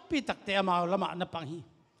ร์ตั้มปีตักเตอามาละมานับปังฮี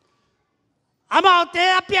อามาเตะ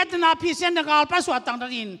เปียดนาพิเศษนักการประสวดต่า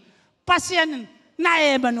งๆอินพัศยันนายเอ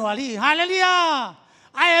มันวลีฮาเลลูยา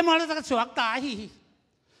ไอเอมันละตักสวกตาฮี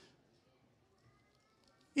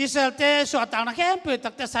อิสราเอลเตะสวดต่างๆเข้มปีตั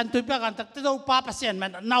กเตสันตุปีกันตักเตดูป้าพัศยันมั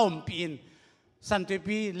นน่าอมปีนสันตุ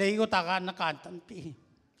ปีเลยก็ตากันนักการตั้มปี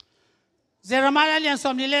เจรามาเลียนส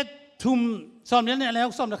มนิเลทุมสมนิเลแล้ว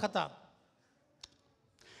สมนิขตา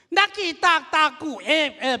นักกีตากู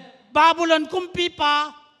บาบูลอนกุมปีปา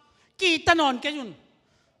กีตานอนกันยุน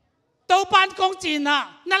ตัวปานกงจีน่ะ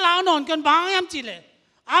นั่นลาวนอนกันบางยามจีเลย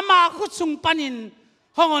อามาคุดสุงปันิน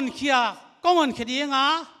ห้องเขียกงอนคดีงา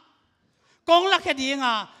กงลักคดีง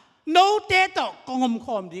าโนเตตกงมค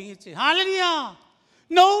อมดีจีฮาเลลูยา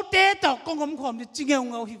โนเตตกงมคอมดีจริง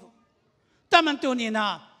เงาหิวแต่มันตัวนี้นะ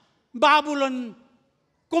บาบูลอน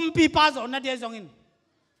กุมปีปาโซนนั่นเดียวจงอิน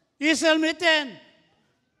อิสราเอลไม่เต้น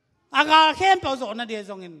อากาศเข้มเปล่าโซนนั่นเดียว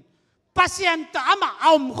จงอินพัศยันตอามาเอ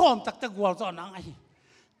าหมคอมตักตะกัวโซนนั่งไอ้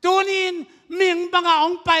ตัวนี้มิงบังอาอ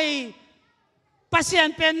งไปพัศยัน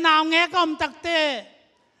เป็นนาวแงกอมตักเต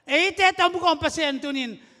เตตอมคอมพัศยันตัวนี้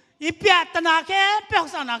อีเปียตนาเข้มเปล่า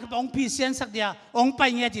สนาองพิเศษสักเดียองไป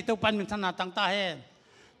เงี้ยจิตตุปันมิถนาตั้งตาเห็น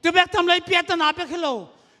ตัวเบกทำไรเปียตนาเปล่าขึ้นโล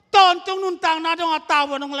ตอนตรงนู้นต่างนาดงตา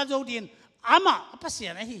วน้องละโจดินอามาพัศ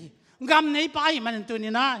ยันไอ้กำในไปมันตัว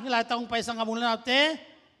นี้นะที่ไรต้องไปสังกับุลนาเต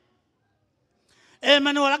มั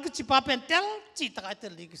นวาระจิปาเป็นเทลจิตกาเท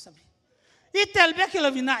ลดีกิสามีอีเทลเบกเล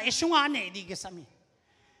วินาชุงานเอดีกิสามี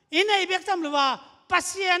อินไอเบกทำเลยว่าพัศ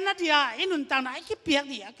ยันนัดยาอินุนต่างนาไอ้ขี้เปียก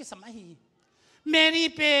ดีไอ้กิสามีเมรี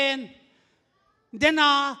เป็นเดน่า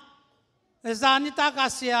จานิตากา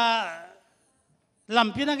เซียล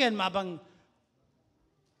ำพินักเงินมาบัง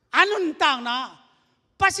อันนุนต่างนะ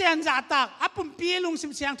พัศยันจะตักอาปุ่มปีลุงสิ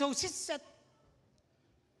มเสียงโทสิเซต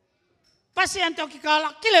พัศยันตัวกิกาลั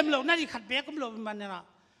กกิเลมโลนั่นอีขัดเบกุมโลมันเนี่ยนะ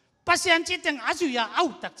พัศยันจิตยังอาจุยาเอา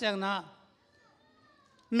ตักจังนะ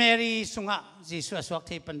เมรีสุงะจีสวสวกเ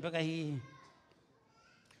ทปันเบกฮี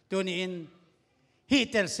ตัวนี้ฮี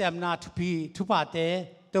เตลเซียมนาทุพีทุปาเต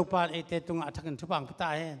ตัวปานเอเตตุงอัฐกันทุปังพิตา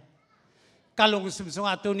เองกาลงสิมสุง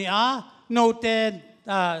ะตัวนี้โนเต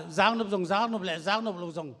จางนบจงจางนบเละจางนบล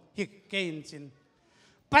งจงฮิกเกนจิน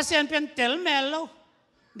พัศยันเป็นเทลเมลโล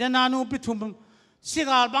เดนานูปิทุมสิก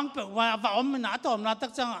าลบังเปว่าอมนาตอมนาตั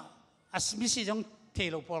กจังอาสมิสิจงเท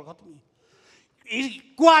โลพอลเขาตรงนี้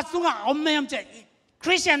กว่าตุงอมไม่ยอมเจค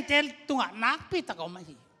ริสเตียนเทลตุงนักพิตากอมไม่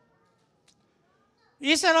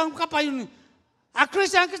อิสราเอลก็ไปอยู่อาคริส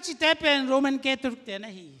เตียนก็จิตเป็นโรมันแคทอลิกเตน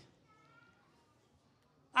ะฮี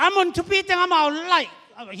อามันทุกปีแต่งมาเอาไล่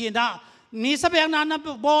เห็นนะนี่สเปียงนั้น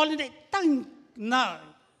บอลนี่ตั้งน่ะ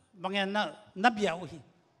บางอย่างน่ะนับยาวฮี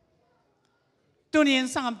ตัวนี้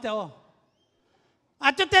สังคมเตอ อา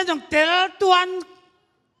จจะเต้นจงเตลตัว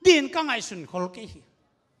ดินก็ไงสุนคนกี่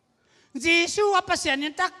จีซูว่าภาษาเนี่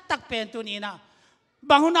ยตักเป็นตัวนี้นะ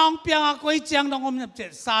บางคนน้องเปียงก็อีเจียงน้องอมเนี่ยเจ็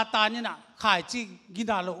ดซาตานเนี่ยนะขายจีกิ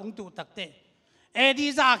นาโลองตูตักเตเอดี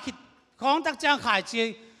ซาคิดของตักเจียงขายจี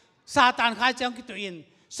ซาตานขายเจียงคิดตัวอิน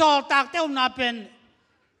สอลตักเต้านาเป็น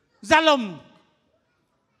ซาลม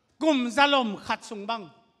กลุ่มซาลมขัดสุงบัง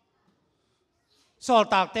สอล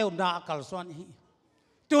ตักเต้านาอัลส่วนฮี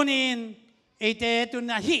ตัวนี้เอเตตัว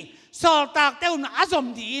นั้นฮีสอลตักเต้านาอาสม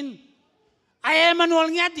ดีนไอเอมันวล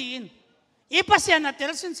เงียดีนอีภาษาเนี่ยเต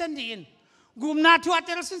ลสินสันดีนกุมนาทัวเต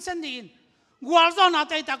ลสินสันดีนกัวลซอนา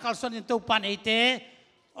เตยตาอัลส่วนตัวปันเอเต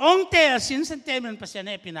องเตลสินสันเตมันภาษาเ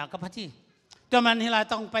นี่ยปีนักพัทีตัวมันฮิลา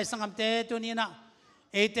ต้องไปสังคมเตตัวนี้นะ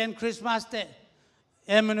เอเตนคริสต์มาสเตเ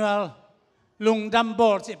อมานูเอลลุงดัมบอ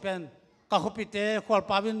ลสิเป็นก็ขบิเตขวล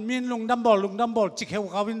ปาวินมินลุงดัมบอลจิกเหว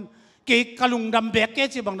เขาวินกิกลุงดัมเบกเก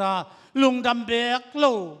จิบังดาลุงดัมเบกโล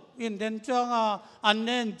อินเดนจังอันเน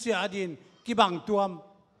นเจอดินกิบังตัวม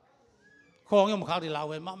ของยมข่าวที่ลาวเ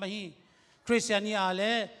วมาไม่คริสเตียนีอาเล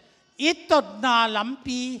อิตดนาลัม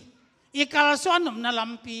ปีอีกาลสวนนนาลั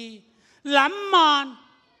มปีลัมมาน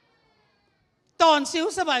ตอนสิว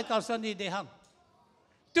สบายกาลสวนดีเดหัง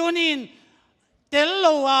ตัวนี้เตลโล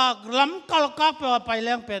ว่าล้ำกอลกักไปแร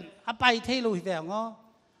งเป็นไปเทลุยแดงอ๋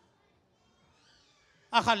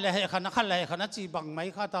อขันเลยขันเลยขันจีบังไหม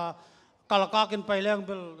ข้าตากอลกักกินไปแรงเ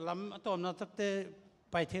ป็นล้ำตอนนั้นตักเต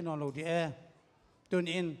ไปเทนอนโลดีตัว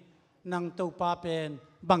นี้นางตัวป้าเป็น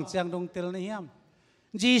บังเจียงดงเตลนี่ยม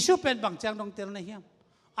จีสุเป็นบังเจียงดงเตลนี่ยม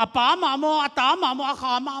อาป้ามาโมอาตามาโมอาข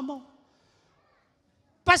ามาโม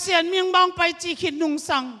ปัสยานเมียงบางไปจีขิดนุง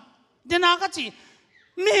สังเดนากจี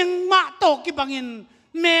เมียงมาโตกิบังอิน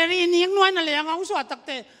เมรีนิ่งน้อยนั่นแหละเอาสวัสดิ์ตักเ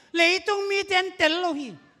ตเลยต้องมีเตลโลฮี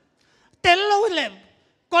เตลโลฮีเล่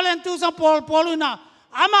ก็เล่นตัวสังปอลุนะ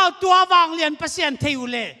อามาตัววางเลียนปัสยานเทว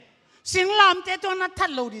เล่สิงลามเตตัวนั้นทัด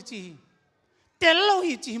โลดีจีเตลโล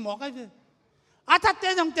ฮีจีหมอกไอ้เว้อาทัดเต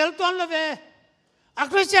จงเตลตัวนั้นเลยอา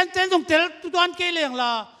คริสเตียนเตจงเตลตัวนั้นเกลียงล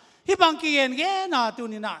ะฮิบังเกียนเกน่ะตัว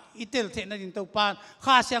นี้น่ะอิเตลเทนัดินตัวปาน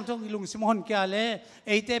ข้าเสียงทงลุงสมอนเกลเลยเ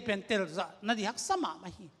อเตเป็นเตลนัดฮักสมาไม่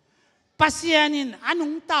ฮีปัสยานินอนุ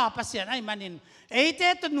งตาปัสยานไอ้มันินเอเต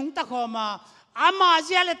ตัวนุงตะขอมาอามาเจ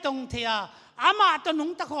เลตงเทียอามาตัวนุง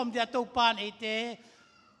ตะขอมเดียตัวปานเอเต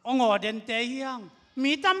องอเดนเตยัง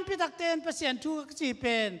มีตั้มพิทักเตนปัสยานทุกจีเ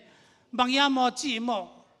ป็นบางยามอจีหมอก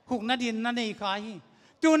หุกนัดินนั่นเองค่ะฮี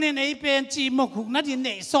ตัวนี้ไอเป็นจีหมอกหุกนัดินเ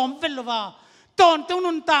นี่ยสมเป็นหรือว่าตอนตรง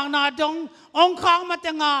นุนต่างนาดงองค้างมาแ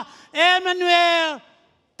ต่งาเอมานูเอล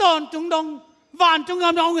ตอนตรงดงวานตรงงา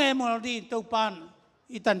มดงเอมอลดีตัวปาน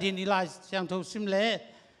อีตันดินอีลายเสียงทุกสิมเล่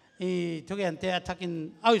อีทุกอย่างเตะทักิน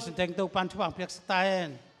เอาอีสุดแดงตัวปานทุกอย่างเพียกสไต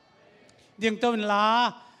ล์เดียงตัวเป็นลา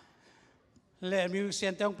เล่มิวเซีย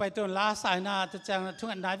นต้องไปตัวลาสายนาตัวจังทุก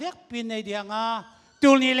อันได้เวียกปีนในเดียงาตั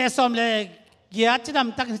วนี้เล่ซ้อมเล่เกียรติด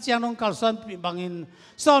ำตักเจียงน้องกัลซ้อมบางอิน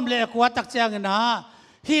ซ้อมเล่ขวดตักเจียงนะ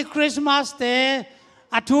ฮีคริสต์มาสเต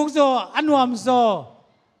อทุกโซอันวมโซ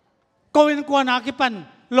โกวินกวนอากิปัน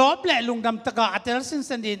ลบเละลุงดำตะกาอัตเลสิน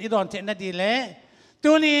สันดินอีดอนเทนดีเล่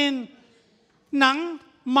ตัวนี้หนัง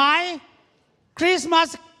ไม้คริสต์มาส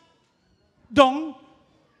ดง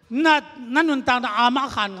นั่นนุนต่างอามา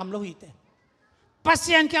ขันกำลุยเตปัส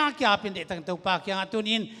ยานแค่กี่อาเป็นเด็กต่างตัวปากอย่างตัว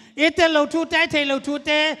นี้เอเตลเราทูเตเทลเราทูเต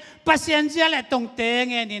ปัสยานเจาเละตรงเตง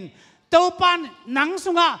เงินตัวปานหนัง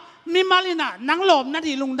สุงะมีมาลินะนังหลบนา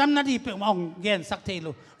ดีลุงดำนาดีเปล่าองเย็นสักเท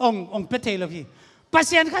ลุองเป็ดเทลุพี่ปัส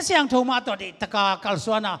ยานข้าเสียงโทรมาต่อเด็กตะกากัลส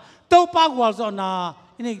วนาตัวปากวอลซอนา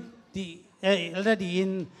นี่ดีแล้วดีอิ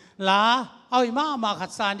นลาเอาอีมาขั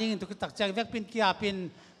ดสานยิ่งทุกตักใจเวกปินกี้ปิน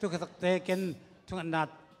ทุกตักเตกินทุกอันนัด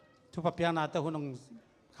ทุกปะเปียนาตัวหุ่นอง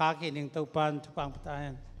ขาเกินหนึ่งตัวปานทุกปังปตาย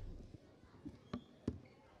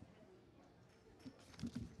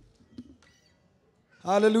ฮ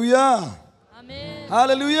าเลลูยาฮา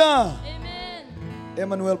เลลูยาเอ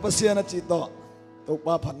มานูเอลปัสยานาจิตโตตุป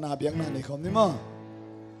าพันนาเบียงนาในคำนี้มั้ง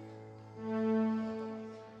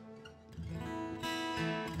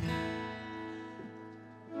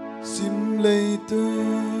ซิมเลยตุ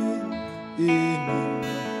อิน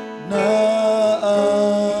นา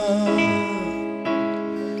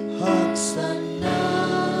ฮักสันนา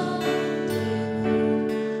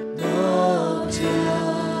โนเจีย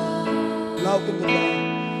เรากันกัน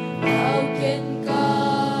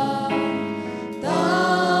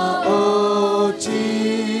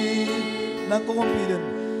nang kong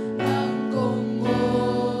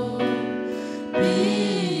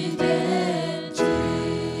piden chi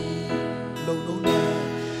lo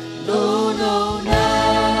no na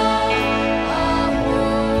amo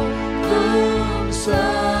kum sa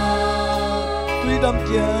tui dam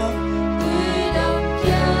kia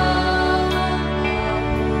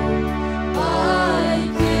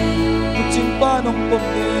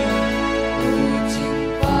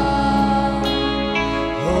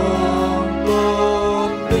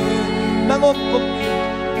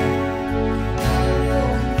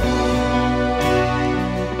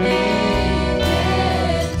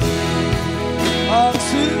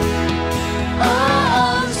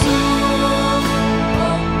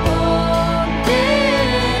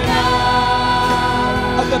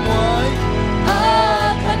Akanwai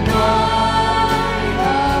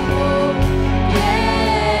Bahong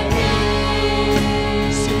Yemi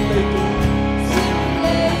Simlay tu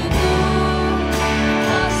Simlay tu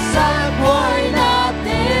Sa buhay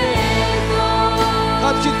natin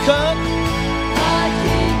Kajikan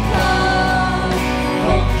Kajikan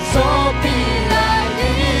Kung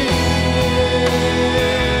sobilangin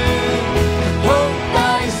Kung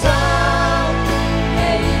tayo sa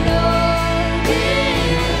mayroong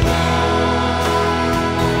iman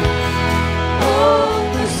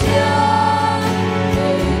Kung siya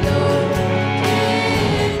mayroong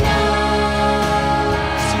iman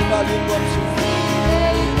Sinalin wang sufi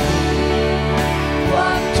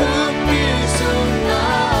Huwag tumisun na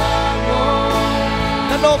mo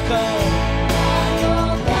Nanokan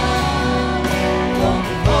Kung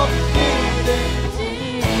pag-ibig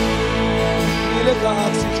Nila ka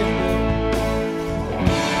oxygen mo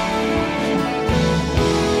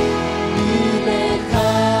Dile ka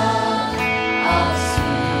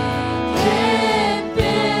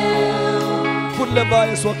asikipin Pulle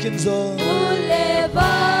bayan swakin za Uleban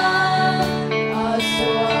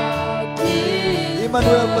aswaki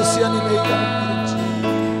Emmanuel pasian ini ikan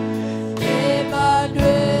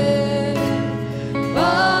Emmanuel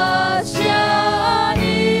Basyani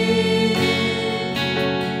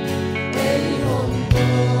Eihongko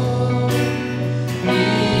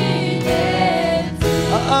Ineti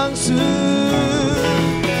Aangsu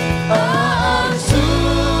Aangsu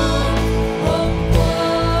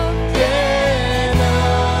Hongkwang Kena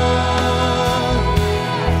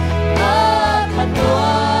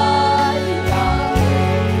Akanwai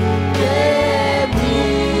Kemi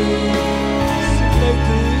Simlay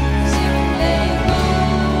tu Simlay tu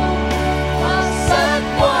Asat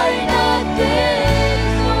buhay natin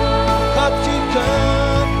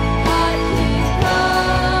Kajikan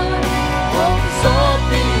Kajikan Kung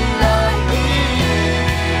sobilangin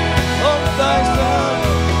Om tay sa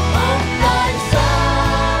Ang tayo sa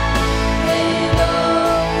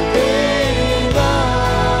mayroong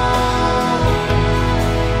iman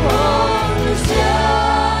Kung siya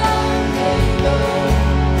mayroong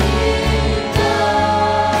iman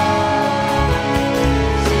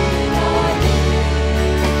Sinalin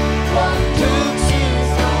Huwag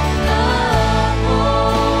tumisun na mo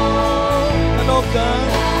Nanokan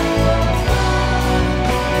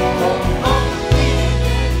Kung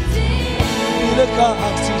pag-ibig Nila ka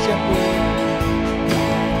oxygen mo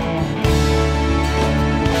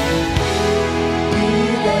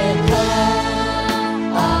Dile ka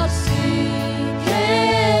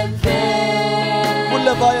asikipin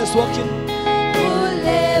Pulle bayan swakin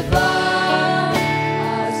Uleban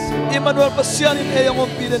aswaki Emmanuel pasian ini yang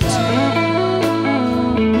mempidan si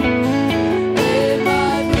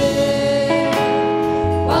Emmanuel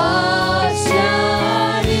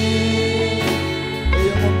Basyani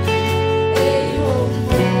yang mempidan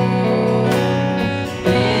Eihongko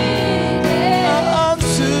Ineti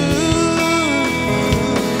Aangsu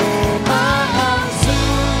Aangsu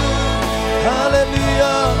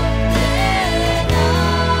Hallelujah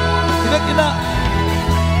Tidak kena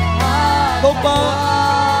Topa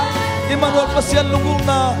Emmanuel pasian lunggung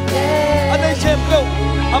na Anay siyempre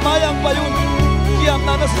Amayang payun Kiyam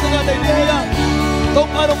na nasasaga na iniya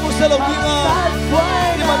Tong araw po sa lawinga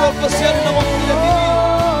Emmanuel pasian na wang pinagini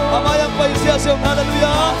Amayang payun siya siya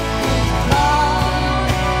Hallelujah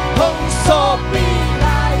Kung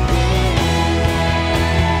sobilangin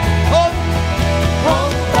Om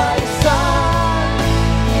Kung tayo sa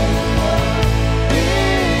mayroong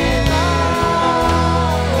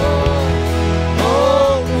iman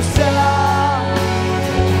Kung siya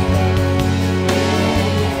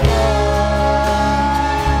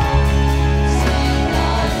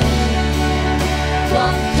Sinalin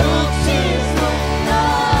Huwag tumisun na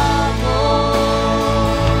mo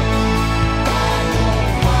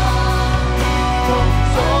Kung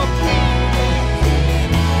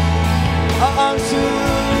sobilangin Aangsu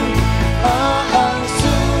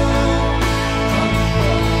Aangsu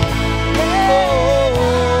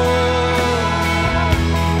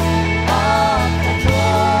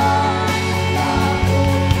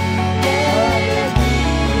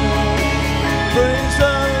Praise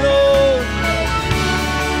the Lord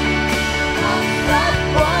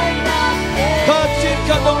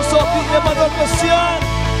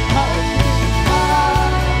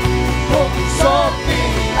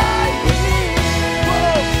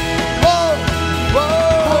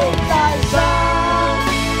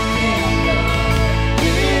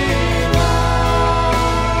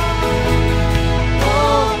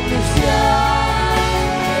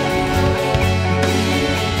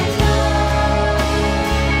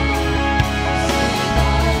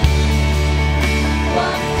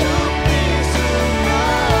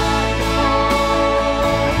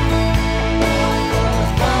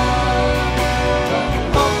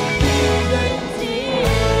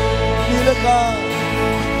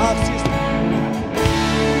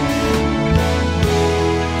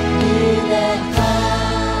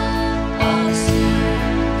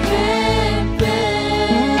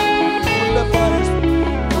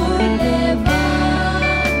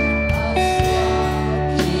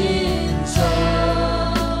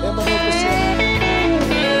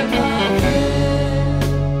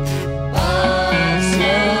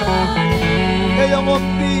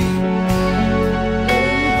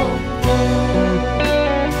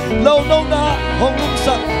lâu nâu na hồng lung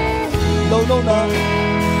sắc lâu nâu na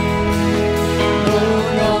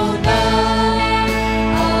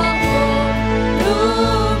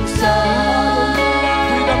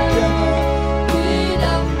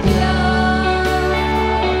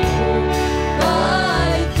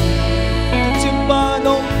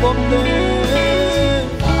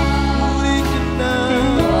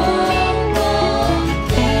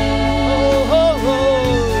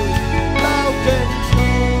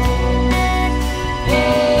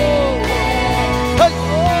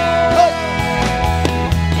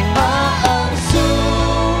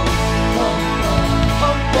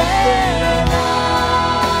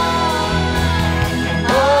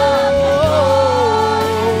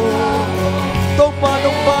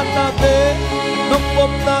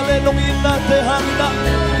nung ina te hangina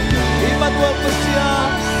Emmanuel Mesia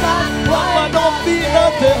Wama nung pina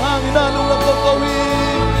te hangina nung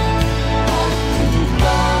nakakawin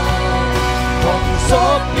Hong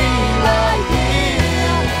sop ni lai di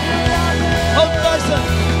Hong Lai San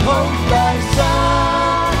Hong Lai San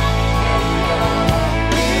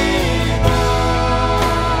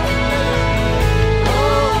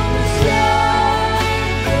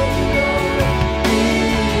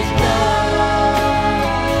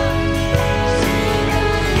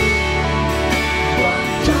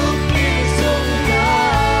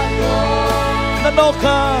Nô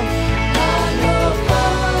khang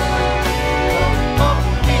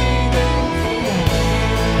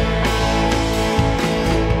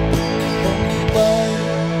bay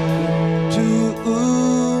chu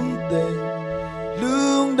tên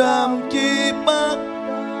lương đam chi mắc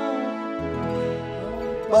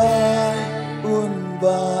bay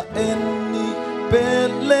và en ni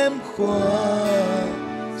bên lem khoa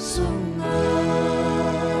sung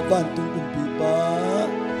ban tung pi ba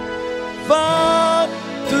và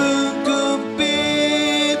từng cơm pi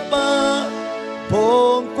ba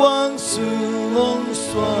phong quang sự hồng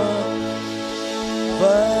xoa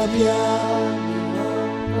và bia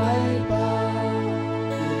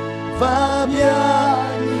và bia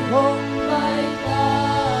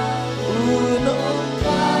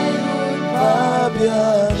và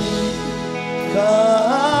bia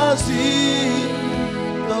ca sĩ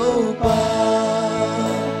lâu ba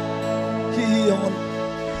khi on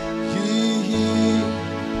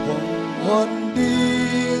hon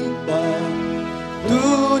ding ba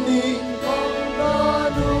tu ni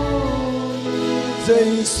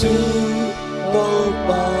Giêsu tô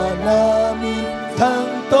ba namin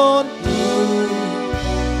thang tôn tu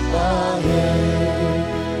ba he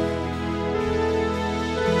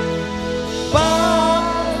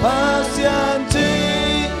ba sian chi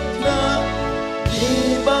na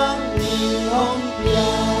ni bang ni hong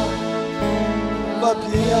pia ba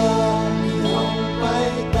pia ni hong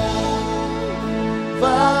pai ta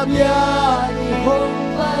và bia ni hong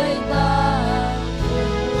pai ta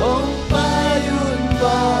hong pai yun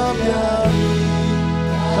và bia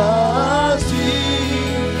ca sĩ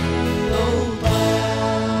lâu ba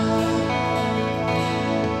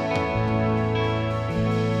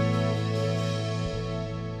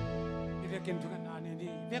việc kiến thức anh này đi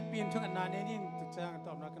việc pin thức anh này đi thực ra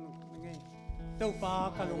tóm lại cái này tàu pa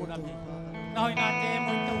kalau udah ni nói nate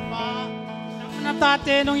muốn tàu pa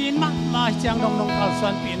natate nong in ma siang nong nong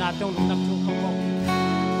kalsuan pina tong nong nagsu kong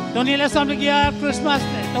dong nila sam lagi Christmas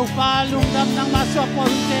tau pa lungdam nang masuk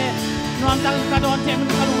ponte nuam tang kadon te mun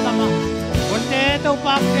kalungdam ma ponte tau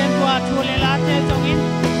pa ken tua chule late tong in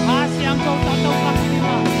ha siang tau pa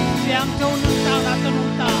pinima siang tau nong tang na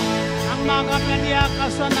nong ta ang maga dia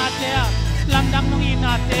kalsuan nate lamdam nong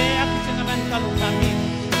inate at singaman kalungdam ni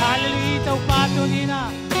hallelujah tau pa tunina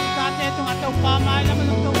tate tong tau pa mai naman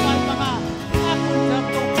tau pa mga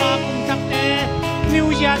tau pa kung takte New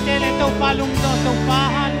Year tele tau pa lung do tau pa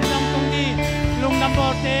halung tong di lung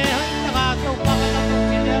number te taka tau pa ka tong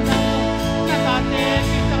tele na tate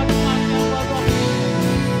kita ka tong ate wa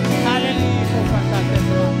hallelujah ko pa tate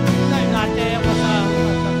na nate ko sa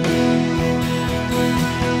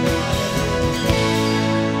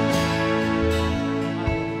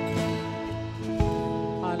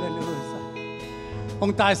hallelujah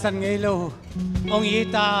ông tài san ngei lo ông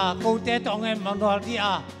ita ko te tong em manol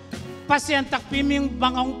dia pasien tak piming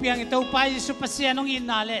bangong piang ito pa Yesu pasien ong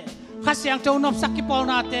inale kasyang to nop sakipol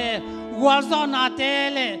nate walzo nate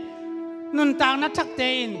le nun tang na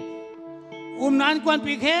taktein nan kwan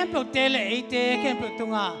pi khem pe tele ite khem pe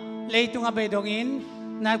tunga le tunga be dongin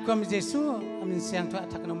na kom Yesu amin siang to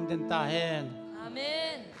taknom den ta hen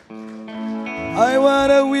amen. I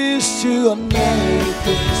wanna wish you a Merry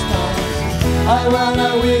Christmas. I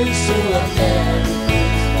wanna wish you a Merry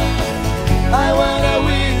Christmas. I wanna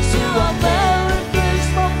wish you a Merry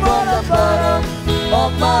Christmas.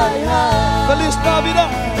 of my heart. Feliz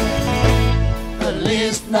Navidad.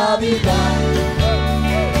 Feliz Navidad.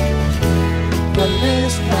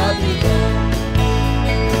 Feliz Navidad.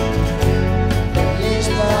 Feliz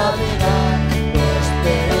Navidad.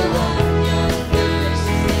 Prospero año de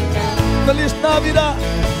felicidad. Feliz Navidad.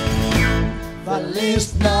 Feliz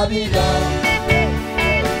Navidad.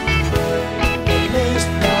 Feliz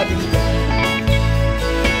Navidad.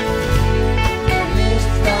 Feliz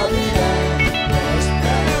Navidad.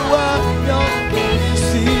 Prospero año de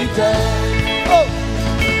felicidad. Oh,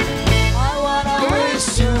 I wanna wish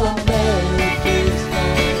you a Merry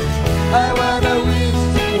Christmas. I wanna wish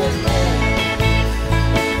you a Merry.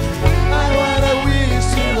 I wanna wish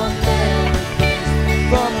you a Merry Christmas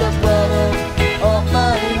from the bottom of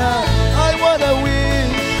my heart. I wanna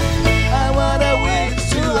wish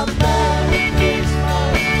you a Merry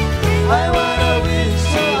Christmas. I wanna wish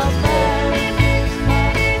you a Merry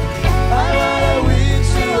Christmas. I wanna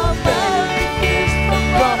wish you a Merry Christmas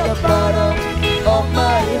from the bottom of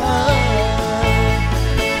my heart.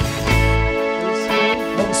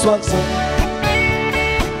 ang swag sa